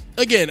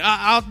again,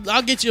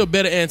 I'll get you a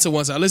better answer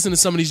once I listen to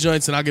some of these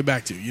joints and I'll get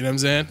back to you. You know what I'm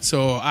saying?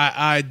 So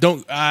I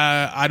don't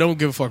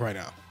give a fuck right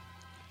now.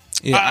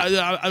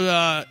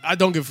 Yeah, I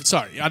don't give a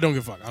fuck. I don't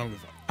give a fuck.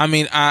 I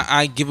mean,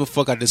 I give a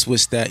fuck. I just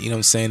wish that, you know what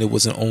I'm saying, it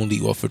wasn't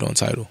only offered on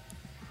Tidal.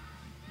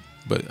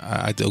 But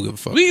I do give a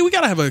fuck. We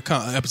gotta have a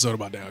episode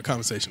about that, a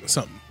conversation or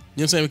something.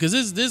 You know what I'm saying? Because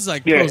this is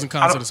like pros and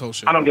cons of this whole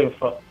shit. I don't give a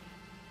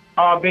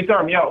fuck. Big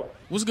Durham, yo.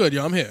 What's good,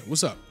 yo? I'm here.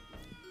 What's up?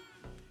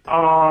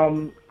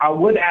 I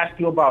would ask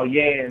you about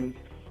Yams,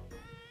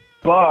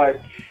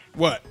 but...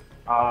 What?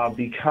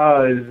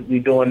 Because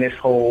we're doing this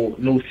whole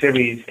new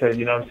series, because,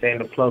 you know what I'm saying,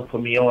 the plug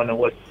put me on and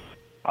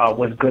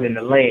what's good in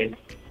the land.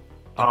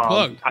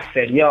 Plug? I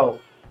said,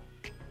 yo.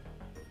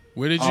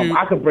 Where did you...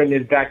 I could bring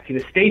this back to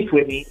the States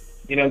with me,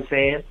 you know what I'm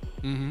saying?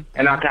 Mm-hmm.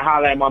 And I can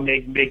holler at my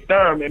Big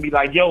Durham and be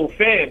like, yo,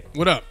 fam.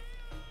 What up?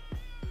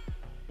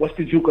 What's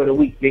the juke of the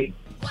week, big?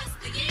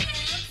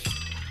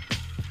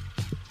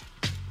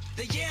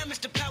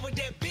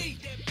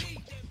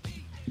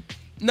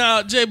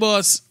 Now,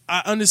 J-Boss,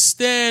 I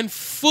understand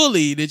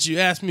fully that you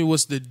asked me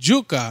what's the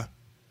juka,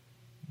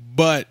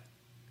 but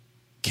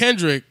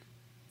Kendrick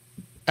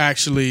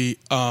actually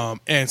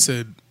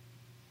answered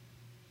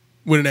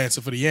with an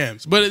answer for the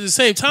yams. But at the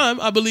same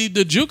time, I believe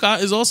the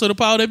Juka is also the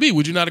power that be.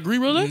 Would you not agree,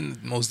 Rose?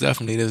 Most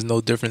definitely. There's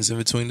no difference in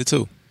between the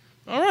two.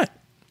 All right.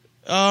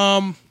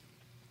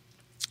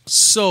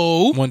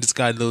 So one just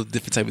got a little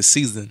different type of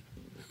seasoning.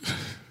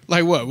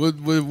 Like what? What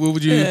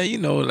would you? Yeah,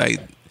 like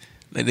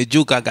the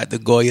Juka got the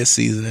Goya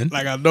seasoning.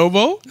 Like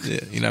adobo?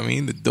 Yeah, you know what I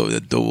mean? The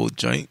adobo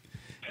joint.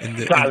 And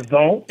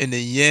the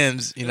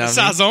yams, you know what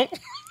I mean?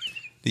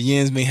 The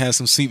yams may have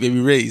some sweet baby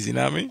rays, you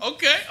know what I mean?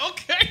 Okay.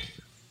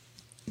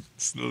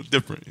 It's a little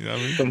different, you know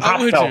what I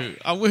mean?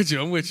 I'm with you.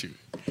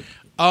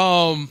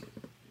 Well,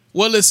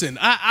 listen,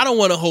 I don't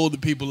want to hold the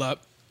people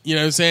up. You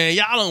know what I'm saying?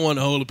 Y'all don't want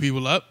to hold the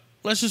people up.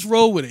 Let's just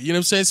roll with it. You know what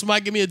I'm saying?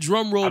 Somebody give me a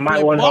drum roll. I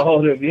might want to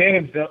hold the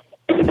yams up.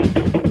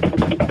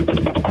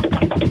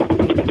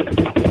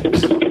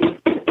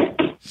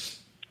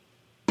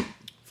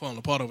 Falling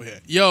apart over here.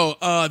 Yo,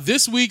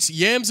 this week's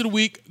Yams of the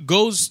Week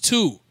goes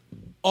to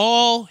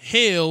All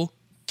Hail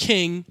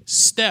King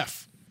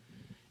Steph,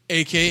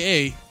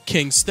 a.k.a.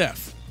 King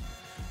Steph.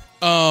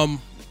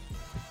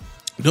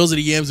 Those are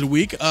the Yams of the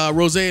Week.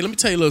 Rose, let me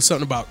tell you a little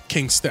something about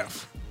King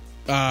Steph.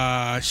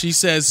 She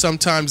says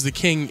sometimes the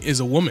king is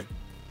a woman.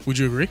 Would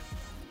you agree?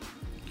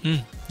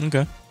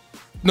 Okay.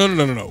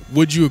 No.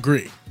 Would you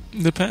agree?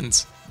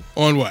 Depends.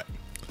 On what?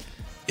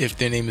 If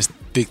their name is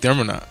Big Therm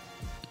or not.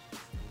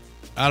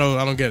 I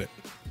don't get it.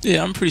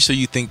 Yeah, I'm pretty sure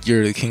you think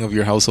you're the king of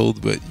your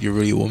household, but you're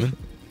really a woman.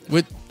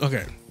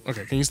 Okay.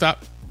 Can you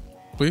stop,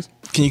 please?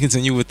 Can you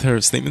continue with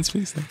her statements,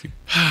 please? Thank you.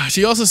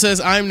 She also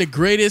says, "I am the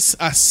greatest.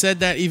 I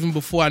said that even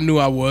before I knew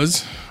I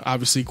was."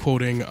 Obviously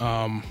quoting,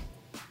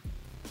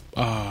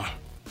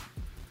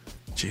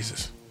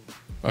 Jesus.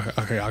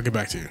 Okay, I'll get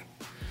back to you.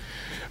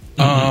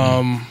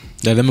 That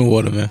lemon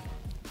water, man.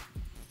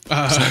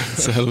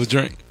 It's a hell of a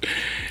drink.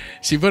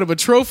 She put up a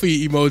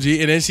trophy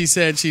emoji, and then she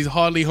said she's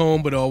hardly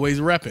home but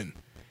always repping.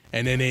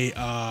 And then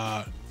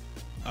a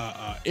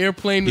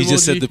airplane emoji. You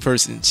just said the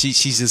person.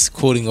 She's just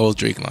quoting old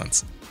Drake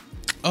lines.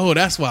 Oh,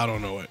 that's why I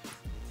don't know it.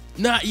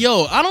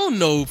 I don't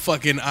know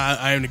fucking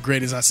I am the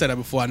greatest. I said that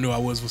before I knew I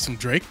was with some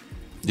Drake.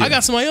 Yeah. I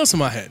got somebody else in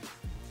my head.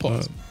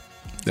 Pause.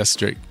 That's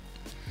Drake.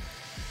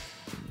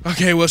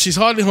 Okay, well, she's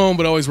hardly home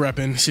but always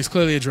repping. She's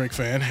clearly a Drake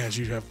fan, as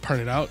you have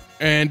pointed out.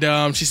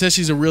 And she says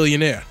she's a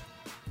millionaire.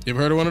 You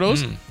ever heard of one of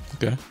those?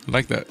 Okay, I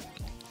like that.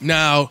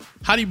 Now,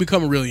 how do you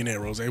become a millionaire,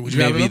 Rose? Would you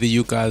Maybe the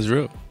Yuka is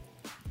real.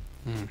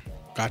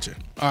 Gotcha.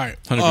 All right.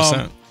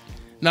 100%.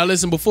 Now,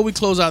 listen, before we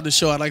close out the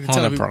show, I'd like to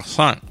tell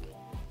 100%.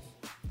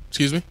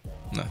 Excuse me?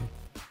 No.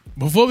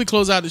 Before we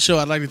close out the show,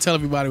 I'd like to tell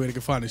everybody where they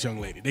can find this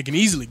young lady. They can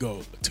easily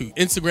go to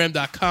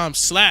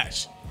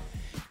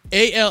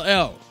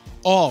Instagram.com/ALL,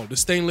 all, the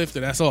stain lifter,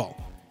 that's all.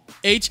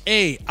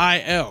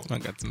 HAIL. I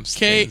got some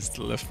stains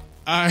to lift.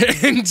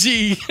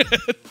 ING.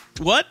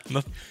 What?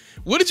 Nothing.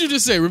 What did you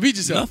just say? Repeat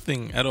yourself.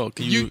 Nothing at all.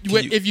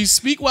 If you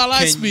speak while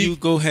I speak, you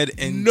go ahead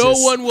and no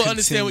one will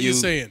understand what you're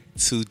saying.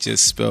 To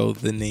just spell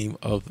the name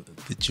of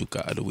the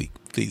Juka of the week,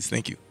 please.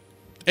 Thank you.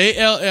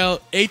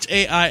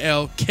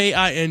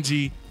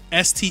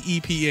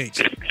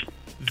 ALLHAILKINGSTEPH.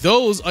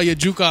 Those are your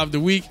Juka of the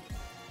week.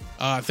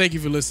 Thank you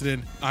for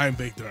listening. I am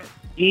Big Therm.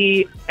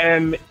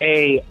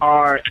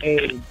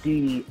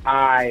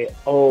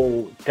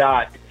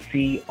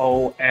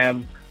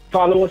 EMARADIO.com.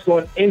 Follow us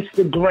on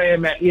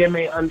Instagram at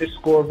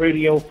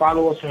EMA_radio.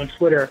 Follow us on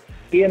Twitter,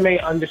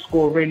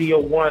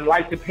 EMA_radio1.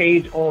 Like the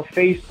page on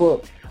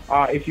Facebook.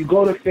 If you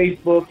go to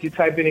Facebook, you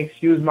type in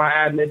Excuse My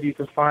Ad Lib, you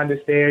can find us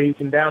there. You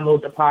can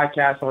download the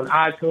podcast on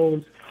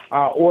iTunes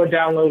or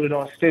download it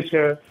on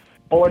Stitcher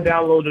or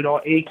download it on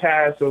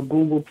Acast or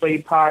Google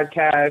Play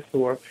Podcasts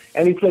or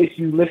any place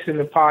you listen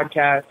to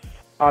podcasts.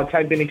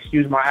 Type in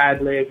Excuse My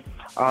Ad Lib,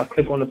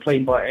 click on the play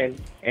button,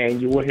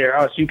 and you will hear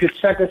us. You can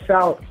check us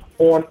out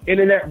on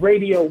Internet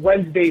Radio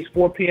Wednesdays,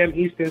 4 p.m.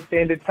 Eastern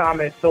Standard Time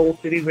at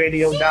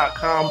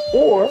SoulCityRadio.com,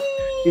 or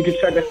you can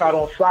check us out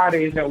on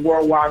Fridays at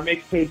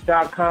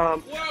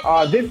WorldwideMixtapes.com.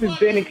 This has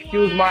been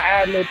Excuse My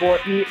Ad Lib, or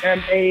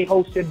EMA,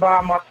 hosted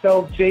by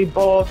myself, J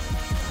Boss,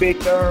 Big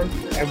Therm,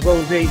 and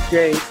Rose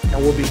J,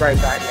 and we'll be right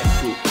back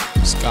next week.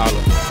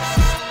 Scholar.